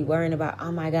need to be worrying about,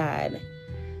 oh my God,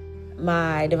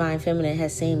 my divine feminine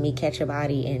has seen me catch a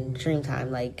body in dream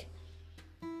time. Like,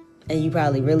 and you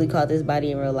probably really caught this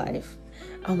body in real life.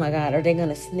 Oh my God, are they going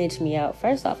to snitch me out?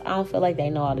 First off, I don't feel like they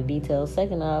know all the details.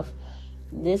 Second off,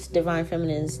 this divine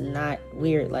feminine is not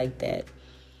weird like that.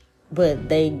 But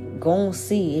they gon'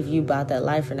 see if you about that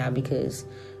life or not, because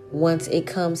once it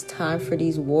comes time for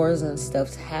these wars and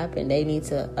stuff to happen, they need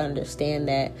to understand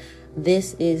that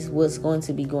this is what's going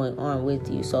to be going on with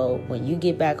you. So when you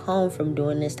get back home from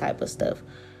doing this type of stuff,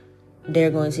 they're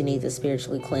going to need to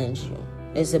spiritually cleanse you.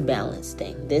 It's a balance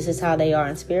thing. This is how they are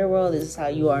in spirit world. This is how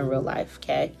you are in real life,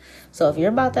 okay? So if you're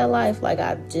about that life, like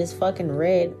I just fucking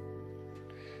read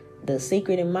The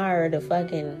Secret Admirer, the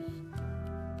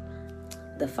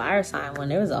fire sign, when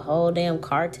there was a whole damn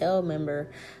cartel member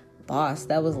boss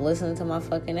that was listening to my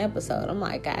fucking episode. I'm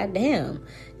like, God damn,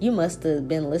 you must have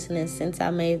been listening since I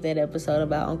made that episode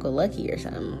about Uncle Lucky or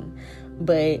something.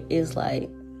 But it's like,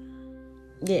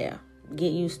 yeah,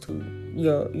 get used to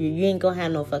you ain't gonna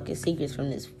have no fucking secrets from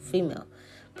this female,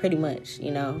 pretty much,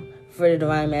 for the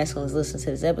divine masculines listen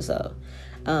to this episode.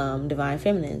 Divine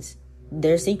feminines,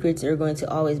 their secrets are going to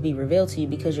always be revealed to you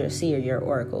because you're a seer, you're an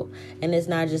oracle. And it's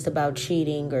not just about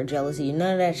cheating or jealousy,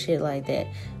 none of that shit like that.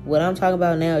 What I'm talking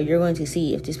about now, you're going to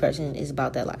see if this person is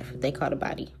about that life, if they caught a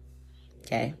body.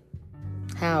 Okay?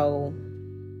 How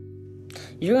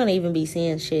you're going to even be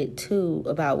seeing shit too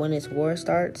about when this war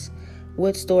starts,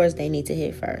 what stores they need to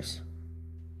hit first.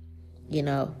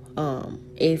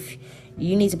 If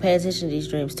you need to pay attention to these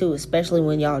dreams too, especially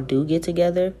when y'all do get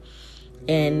together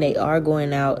and they are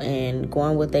going out and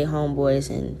going with their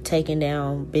homeboys and taking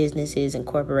down businesses and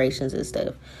corporations and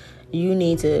stuff. You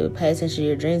need to pay attention to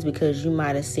your dreams because you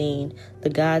might have seen the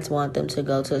gods want them to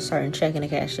go to a certain checking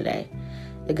account today.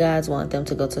 The gods want them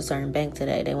to go to a certain bank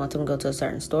today. They want them to go to a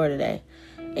certain store today.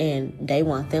 And they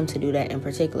want them to do that in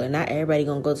particular. Not everybody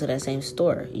gonna go to that same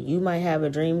store. You might have a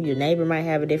dream. Your neighbor might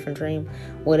have a different dream.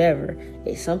 Whatever.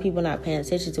 If some people not paying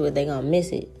attention to it, they gonna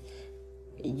miss it.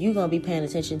 You gonna be paying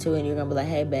attention to it, and you're gonna be like,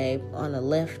 hey babe, on the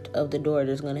left of the door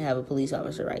there's gonna have a police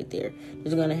officer right there.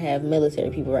 There's gonna have military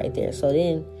people right there. So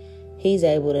then he's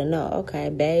able to know, okay,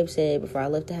 babe said before I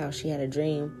left the house she had a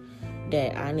dream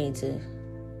that I need to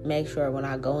make sure when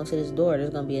I go into this door there's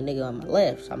gonna be a nigga on my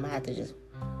left. So I'm gonna have to just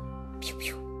pew,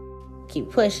 pew, keep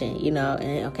pushing,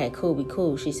 and okay, cool, be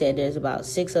cool. She said there's about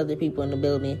 6 other people in the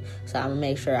building, so I'm gonna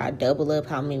make sure I double up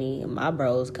how many of my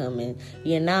bros coming.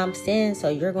 You know what I'm saying? So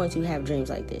you're going to have dreams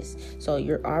like this. So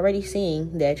you're already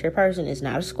seeing that your person is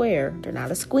not a square. They're not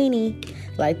a squeenie,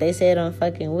 like they said on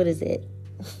fucking, what is it?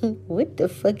 What the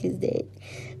fuck is that?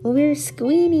 We're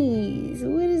squeenies.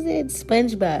 What is that?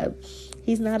 SpongeBob.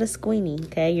 He's not a squeenie,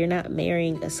 okay? You're not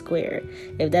marrying a square.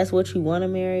 If that's what you want to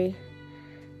marry,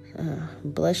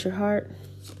 bless your heart.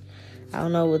 I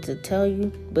don't know what to tell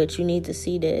you, but you need to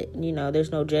see that,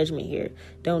 there's no judgment here.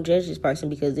 Don't judge this person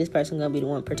because this person going to be the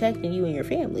one protecting you and your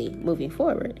family moving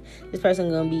forward. This person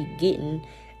going to be getting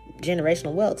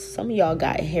generational wealth. Some of y'all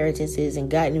got inheritances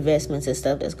and got investments and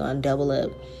stuff that's going to double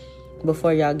up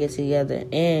before y'all get together,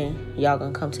 and y'all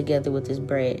going to come together with this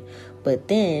bread. But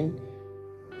then,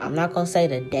 I'm not going to say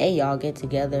the day y'all get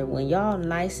together, when y'all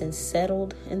nice and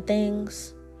settled and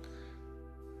things,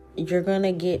 you're going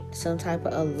to get some type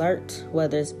of alert,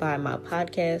 whether it's by my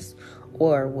podcast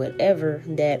or whatever,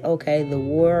 that, okay, the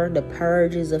war, the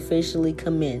purge is officially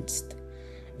commenced.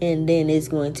 And then it's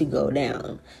going to go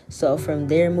down. So from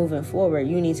there moving forward,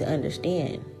 you need to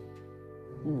understand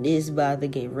it's about to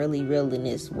get really real in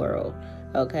this world.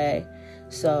 Okay?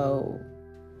 So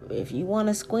if you want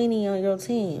a squeenie on your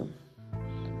team,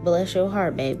 bless your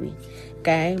heart, baby.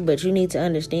 Okay? But you need to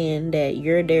understand that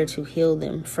you're there to heal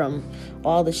them from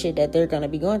all the shit that they're going to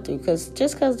be going through. Because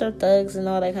just because they're thugs and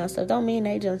all that kind of stuff don't mean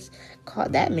they just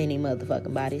caught that many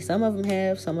motherfucking bodies. Some of them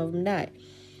have, some of them not.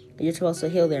 You're supposed to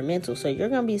heal their mental. So you're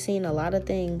going to be seeing a lot of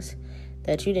things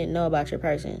that you didn't know about your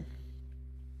person.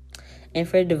 And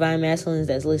for the divine masculines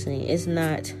that's listening, it's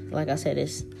not, like I said,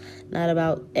 it's not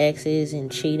about exes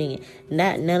and cheating.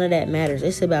 None of that matters.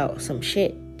 It's about some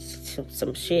shit.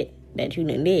 Some shit that you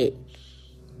done did.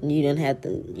 You didn't have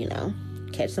to,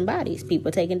 catch some bodies.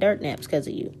 People taking dirt naps because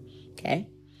of you. Okay?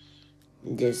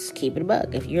 Just keep it a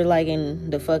buck. If you're like in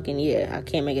the fucking, I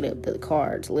can't make it up, the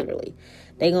cards, literally.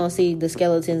 They gonna see the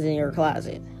skeletons in your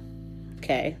closet.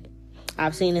 Okay?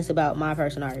 I've seen this about my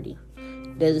personality.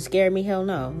 Does it scare me? Hell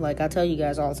no. Like I tell you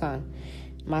guys all the time.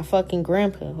 My fucking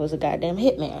grandpa was a goddamn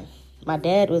hitman. My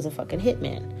dad was a fucking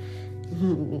hitman.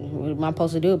 What am I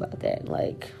supposed to do about that?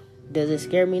 Like, does it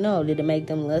scare me? No. Did it make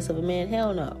them less of a man?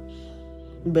 Hell no.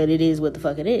 But it is what the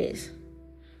fuck it is.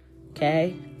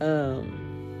 Okay?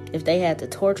 If they had to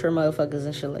torture motherfuckers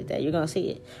and shit like that, you're gonna see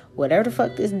it. Whatever the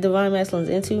fuck this divine masculine's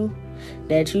into,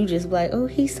 that you just be like, oh,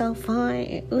 he's so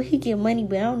fine. Oh, he get money,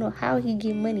 but I don't know how he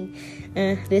get money.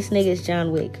 This nigga's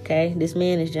John Wick, okay? This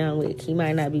man is John Wick. He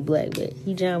might not be black, but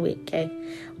he John Wick, okay?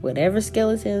 Whatever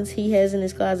skeletons he has in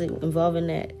his closet involving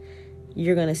that,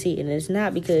 you're gonna see it. And it's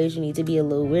not because you need to be a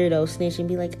little weirdo snitch and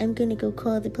be like, I'm gonna go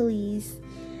call the police.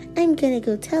 I'm gonna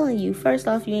go telling you. First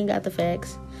off, you ain't got the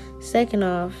facts. Second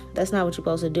off, that's not what you're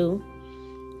supposed to do.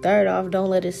 Third off, don't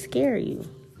let it scare you.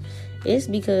 It's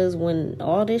because when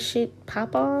all this shit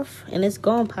pop off, and it's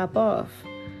gonna pop off,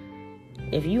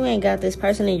 if you ain't got this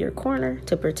person in your corner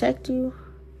to protect you,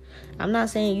 I'm not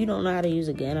saying you don't know how to use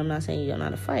a gun. I'm not saying you don't know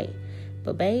how to fight.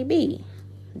 But baby,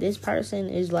 this person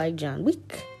is like John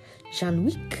Wick. John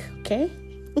Wick, okay?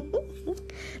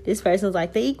 This person's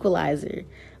like the Equalizer.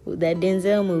 That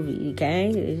Denzel movie, okay?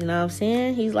 You know what I'm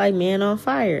saying? He's like man on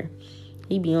fire.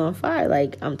 He be on fire.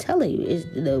 Like, I'm telling you,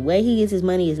 the way he gets his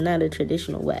money is not a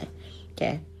traditional way,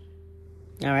 okay?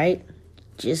 All right?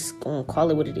 Just gonna call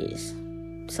it what it is.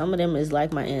 Some of them is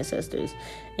like my ancestors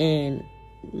and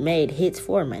made hits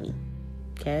for money.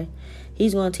 Okay?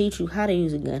 He's gonna teach you how to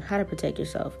use a gun, how to protect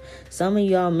yourself. Some of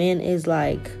y'all men is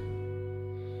like,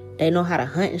 they know how to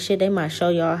hunt and shit. They might show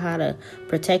y'all how to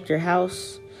protect your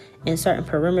house and certain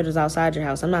perimeters outside your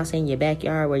house. I'm not saying your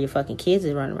backyard where your fucking kids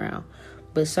is running around,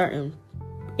 but certain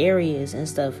areas and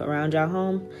stuff around your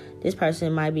home. This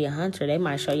person might be a hunter. They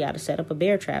might show you how to set up a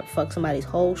bear trap, fuck somebody's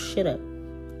whole shit up,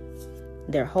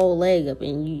 their whole leg up,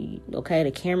 and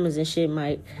the cameras and shit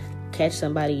might catch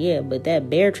somebody, yeah, but that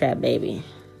bear trap, baby,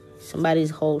 somebody's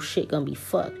whole shit gonna be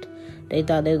fucked. They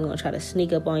thought they were gonna try to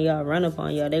sneak up on y'all, run up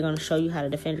on y'all. They're gonna show you how to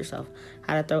defend yourself,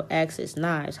 how to throw axes,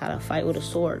 knives, how to fight with a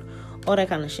sword, all that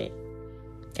kind of shit.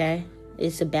 Okay?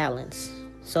 It's a balance.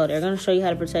 So they're gonna show you how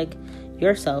to protect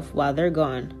yourself while they're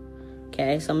gone.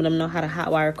 Okay? Some of them know how to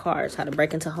hotwire cars, how to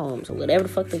break into homes, or whatever the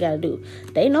fuck they gotta do.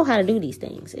 They know how to do these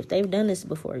things. If they've done this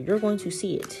before, you're going to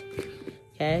see it.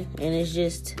 Okay? And it's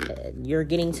just, you're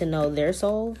getting to know their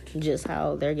soul just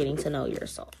how they're getting to know your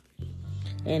soul.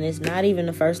 And it's not even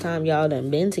the first time y'all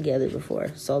done been together before.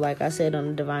 So like I said on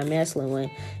the Divine Masculine,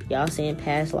 when y'all seeing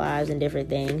past lives and different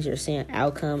things, you're seeing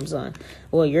outcomes on,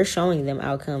 well, you're showing them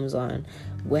outcomes on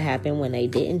what happened when they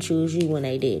didn't choose you, when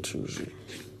they did choose you.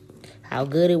 How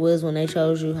good it was when they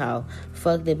chose you, how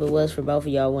fucked up it was for both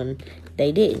of y'all when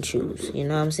they didn't choose. You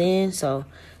know what I'm saying? So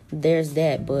there's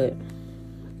that. But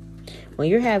when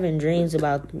you're having dreams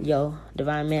about your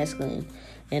Divine Masculine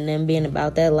and them being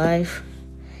about that life,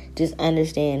 just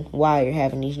understand why you're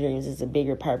having these dreams. It's a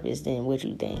bigger purpose than what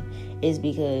you think. It's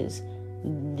because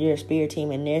your spirit team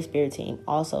and their spirit team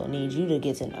also need you to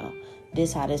get to know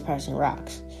this how this person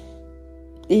rocks.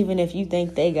 Even if you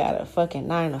think they got a fucking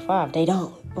 9 to 5, they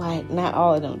don't. Like, not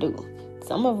all of them do.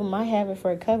 Some of them might have it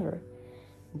for a cover.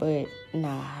 But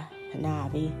nah,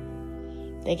 B.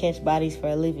 They catch bodies for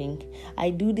a living. I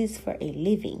do this for a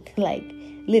living. Like,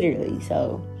 literally.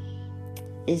 So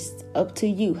it's up to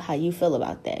you how you feel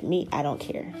about that. Me, I don't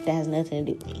care. That has nothing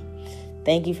to do with me.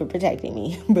 Thank you for protecting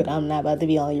me, but I'm not about to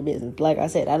be all your business. Like I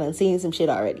said, I done seen some shit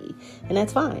already, and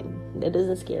that's fine. That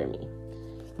doesn't scare me.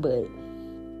 But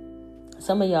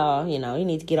some of y'all, you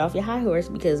need to get off your high horse,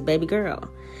 because baby girl,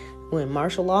 when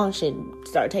martial law and shit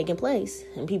start taking place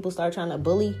and people start trying to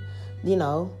bully,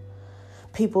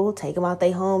 people, take them out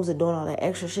their homes and doing all that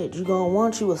extra shit, you gonna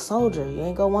want you a soldier. You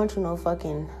ain't gonna want you no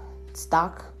fucking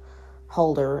stock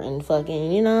holder and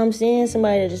fucking, you know what I'm saying?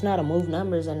 Somebody that just know how to move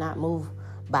numbers and not move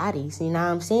bodies, you know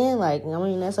what I'm saying? Like,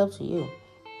 that's up to you.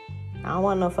 I don't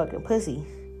want no fucking pussy.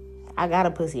 I got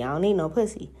a pussy. I don't need no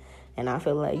pussy. And I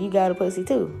feel like you got a pussy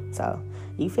too. So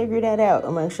you figure that out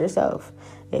amongst yourself.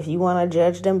 If you want to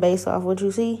judge them based off what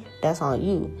you see, that's on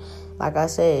you. Like I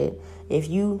said, if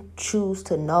you choose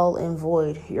to null and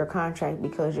void your contract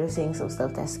because you're seeing some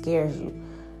stuff that scares you,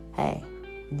 hey,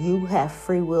 you have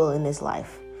free will in this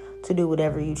life to do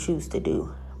whatever you choose to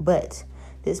do. But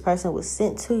this person was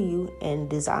sent to you and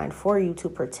designed for you to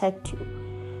protect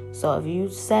you. So if you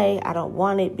say, I don't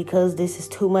want it because this is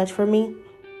too much for me,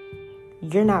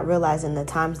 you're not realizing the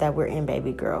times that we're in,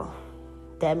 baby girl.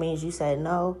 That means you said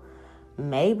no.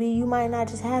 Maybe you might not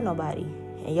just have nobody,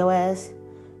 and your ass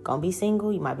gonna be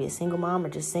single. You might be a single mom or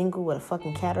just single with a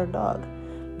fucking cat or dog.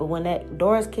 But when that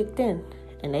door is kicked in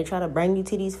and they try to bring you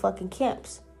to these fucking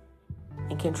camps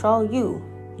and control you,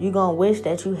 you're gonna wish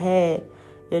that you had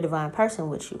your divine person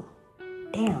with you.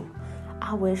 Damn,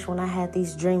 I wish when I had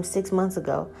these dreams 6 months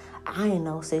ago, I didn't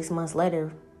know 6 months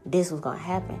later this was gonna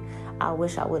happen. I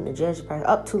wish I wouldn't have judged the person.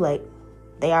 Up too late.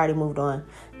 They already moved on.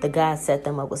 The God set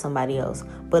them up with somebody else.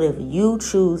 But if you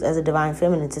choose as a divine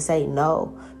feminine to say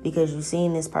no because you've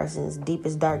seen this person's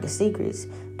deepest, darkest secrets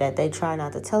that they try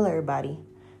not to tell everybody,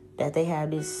 that they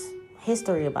have this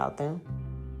history about them,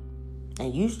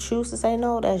 and you choose to say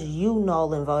no, that's you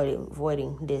null and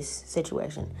voiding this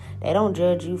situation. They don't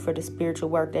judge you for the spiritual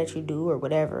work that you do or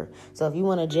whatever. So if you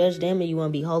want to judge them and you want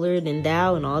to be holier than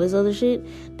thou and all this other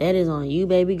shit, that is on you,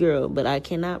 baby girl. But I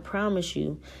cannot promise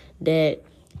you that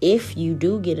if you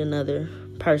do get another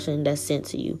person that's sent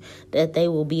to you, that they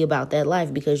will be about that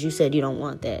life, because you said you don't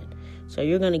want that. So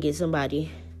you're going to get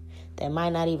somebody that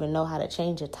might not even know how to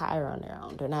change a tire on their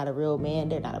own. They're not a real man.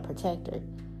 They're not a protector.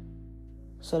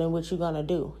 So then what you gonna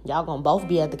do? Y'all gonna both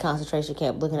be at the concentration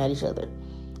camp looking at each other.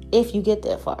 If you get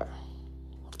that far.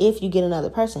 If you get another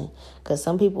person. Because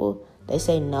some people, they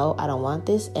say, no, I don't want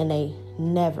this. And they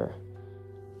never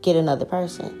get another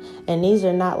person. And these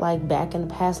are not like back in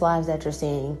the past lives that you're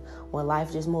seeing when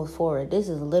life just moves forward. This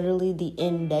is literally the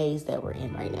end days that we're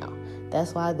in right now.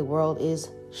 That's why the world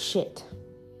is shit.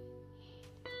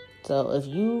 So if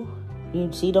you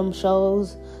You see them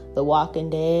shows, The Walking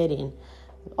Dead and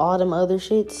all them other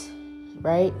shits,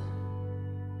 right?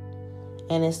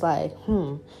 And it's like,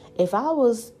 if I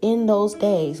was in those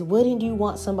days, wouldn't you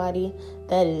want somebody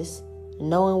that is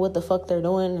knowing what the fuck they're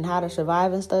doing and how to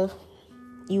survive and stuff?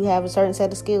 You have a certain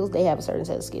set of skills, they have a certain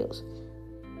set of skills.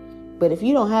 But if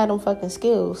you don't have them fucking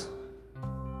skills,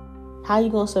 how you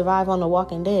gonna survive on The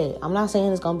Walking Dead? I'm not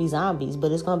saying it's gonna be zombies,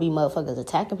 but it's gonna be motherfuckers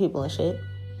attacking people and shit.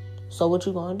 So what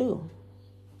you gonna do?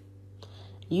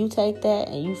 You take that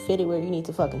and you fit it where you need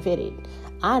to fucking fit it.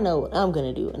 I know what I'm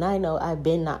gonna do, and I know I've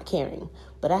been not caring,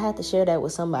 but I have to share that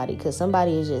with somebody, because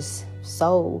somebody is just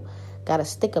so got a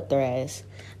stick up their ass.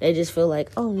 They just feel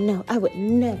like, oh no, I would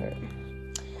never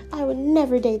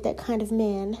date that kind of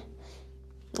man.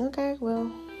 Okay,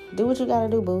 well, do what you gotta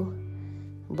do, boo.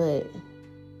 But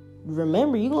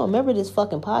remember, you gonna remember this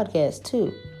fucking podcast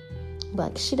too.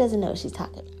 Like, she doesn't know what she's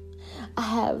talking about. I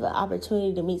have the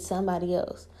opportunity to meet somebody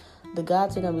else. The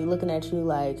gods are gonna be looking at you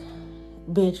like,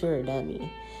 bitch, you're a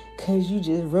dummy, because you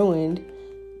just ruined.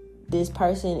 This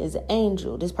person is an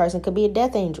angel. This person could be a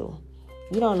death angel.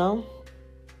 You don't know.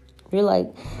 You're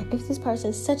like, if this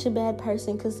person's such a bad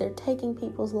person because they're taking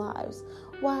people's lives,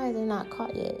 why are they not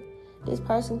caught yet? This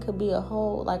person could be a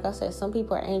whole, like I said, some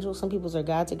people are angels, some people are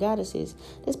gods or goddesses.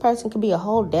 This person could be a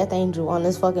whole death angel on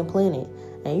this fucking planet.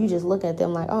 And you just look at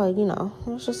them like, oh,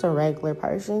 it's just a regular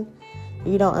person.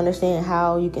 You don't understand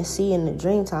how you can see in the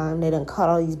dream time they done caught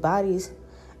all these bodies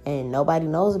and nobody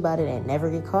knows about it and never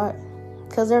get caught.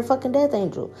 Because they're a fucking death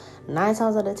angel. 9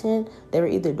 times out of 10, they were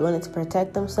either doing it to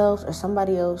protect themselves or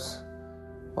somebody else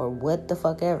or what the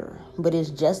fuck ever. But it's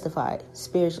justified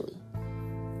spiritually.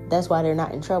 That's why they're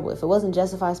not in trouble. If it wasn't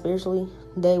justified spiritually,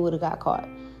 they would have got caught.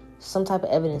 Some type of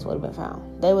evidence would have been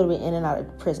found. They would have been in and out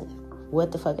of prison.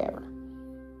 What the fuck ever.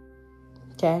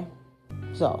 Okay?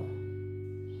 So,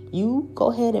 you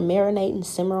go ahead and marinate and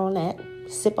simmer on that.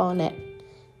 Sip on that.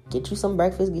 Get you some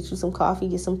breakfast. Get you some coffee.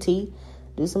 Get some tea.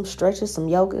 Do some stretches, some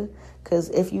yoga. Because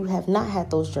if you have not had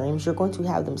those dreams, you're going to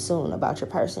have them soon about your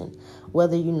person.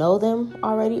 Whether you know them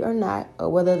already or not, or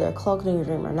whether they're cloaked in your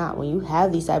dream or not, when you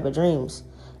have these type of dreams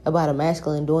about a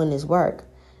masculine doing this work,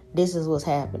 this is what's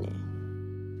happening.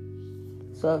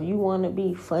 So if you want to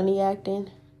be funny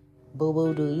acting,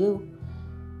 boo-boo do you.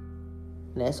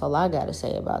 That's all I got to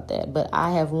say about that. But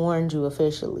I have warned you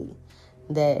officially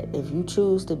that if you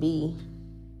choose to be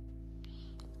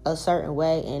a certain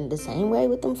way, and the same way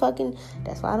with them fucking,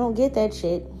 that's why I don't get that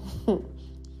shit.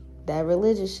 That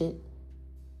religious shit.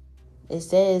 It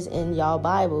says in y'all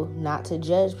Bible not to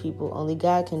judge people. Only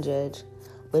God can judge.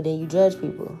 But then you judge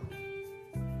people.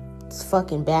 It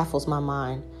fucking baffles my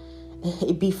mind.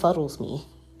 It befuddles me.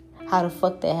 How the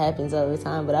fuck that happens all the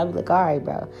time. But I be like, alright,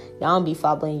 bro. Y'all don't be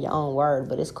following your own word,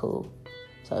 but it's cool.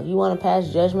 So if you want to pass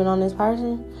judgment on this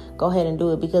person, go ahead and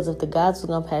do it. Because if the gods are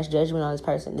going to pass judgment on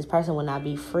this person will not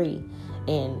be free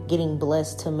and getting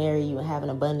blessed to marry you and have an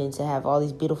abundance and have all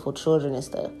these beautiful children and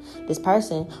stuff. This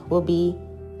person will be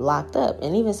locked up.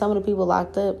 And even some of the people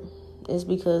locked up is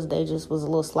because they just was a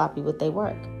little sloppy with their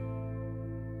work.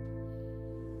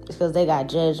 It's because they got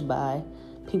judged by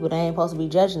people that ain't supposed to be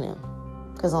judging them.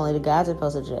 Because only the gods are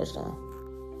supposed to judge them.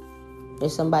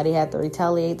 If somebody had to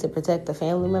retaliate to protect a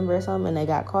family member or something and they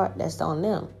got caught, that's on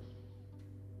them.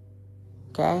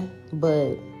 Okay?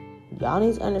 But y'all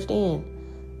need to understand,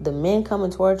 the men coming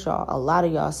towards y'all, a lot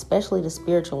of y'all, especially the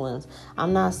spiritual ones,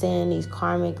 I'm not saying these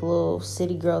karmic little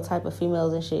city girl type of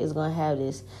females and shit is going to have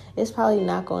this. It's probably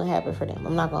not going to happen for them.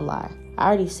 I'm not going to lie. I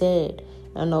already said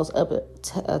in those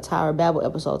Tower of Babel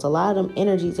episodes, a lot of them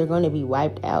energies are going to be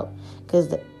wiped out because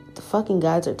the fucking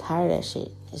gods are tired of that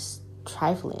shit. It's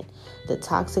trifling. The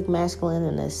toxic masculine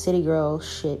and the city girl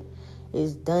shit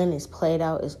is done, it's played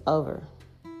out, it's over.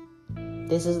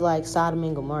 This is like Sodom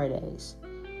and Gomorrah days.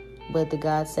 But the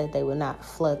gods said they would not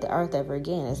flood the earth ever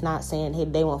again. It's not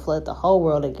saying they won't flood the whole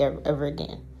world ever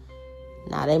again.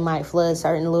 Now, they might flood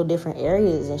certain little different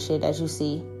areas and shit that you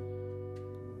see.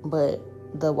 But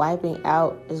the wiping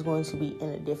out is going to be in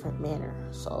a different manner.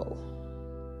 So,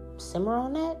 simmer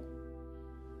on that.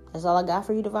 That's all I got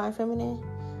for you, Divine Feminine.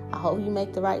 I hope you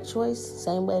make the right choice.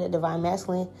 Same way that Divine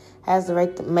Masculine has the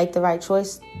right to make the right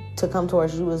choice to come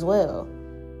towards you as well.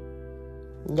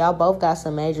 Y'all both got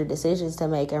some major decisions to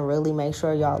make and really make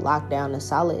sure y'all lock down and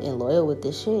solid and loyal with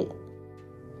this shit.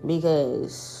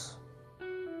 Because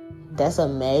that's a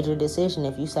major decision.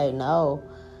 If you say no,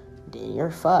 then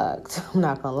you're fucked. I'm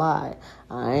not gonna lie.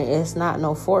 It's not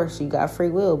no force. You got free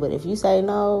will. But if you say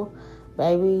no,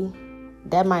 baby,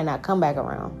 that might not come back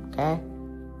around, okay?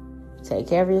 Take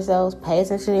care of yourselves. Pay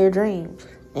attention to your dreams.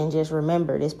 And just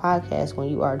remember this podcast when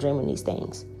you are dreaming these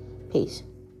things. Peace.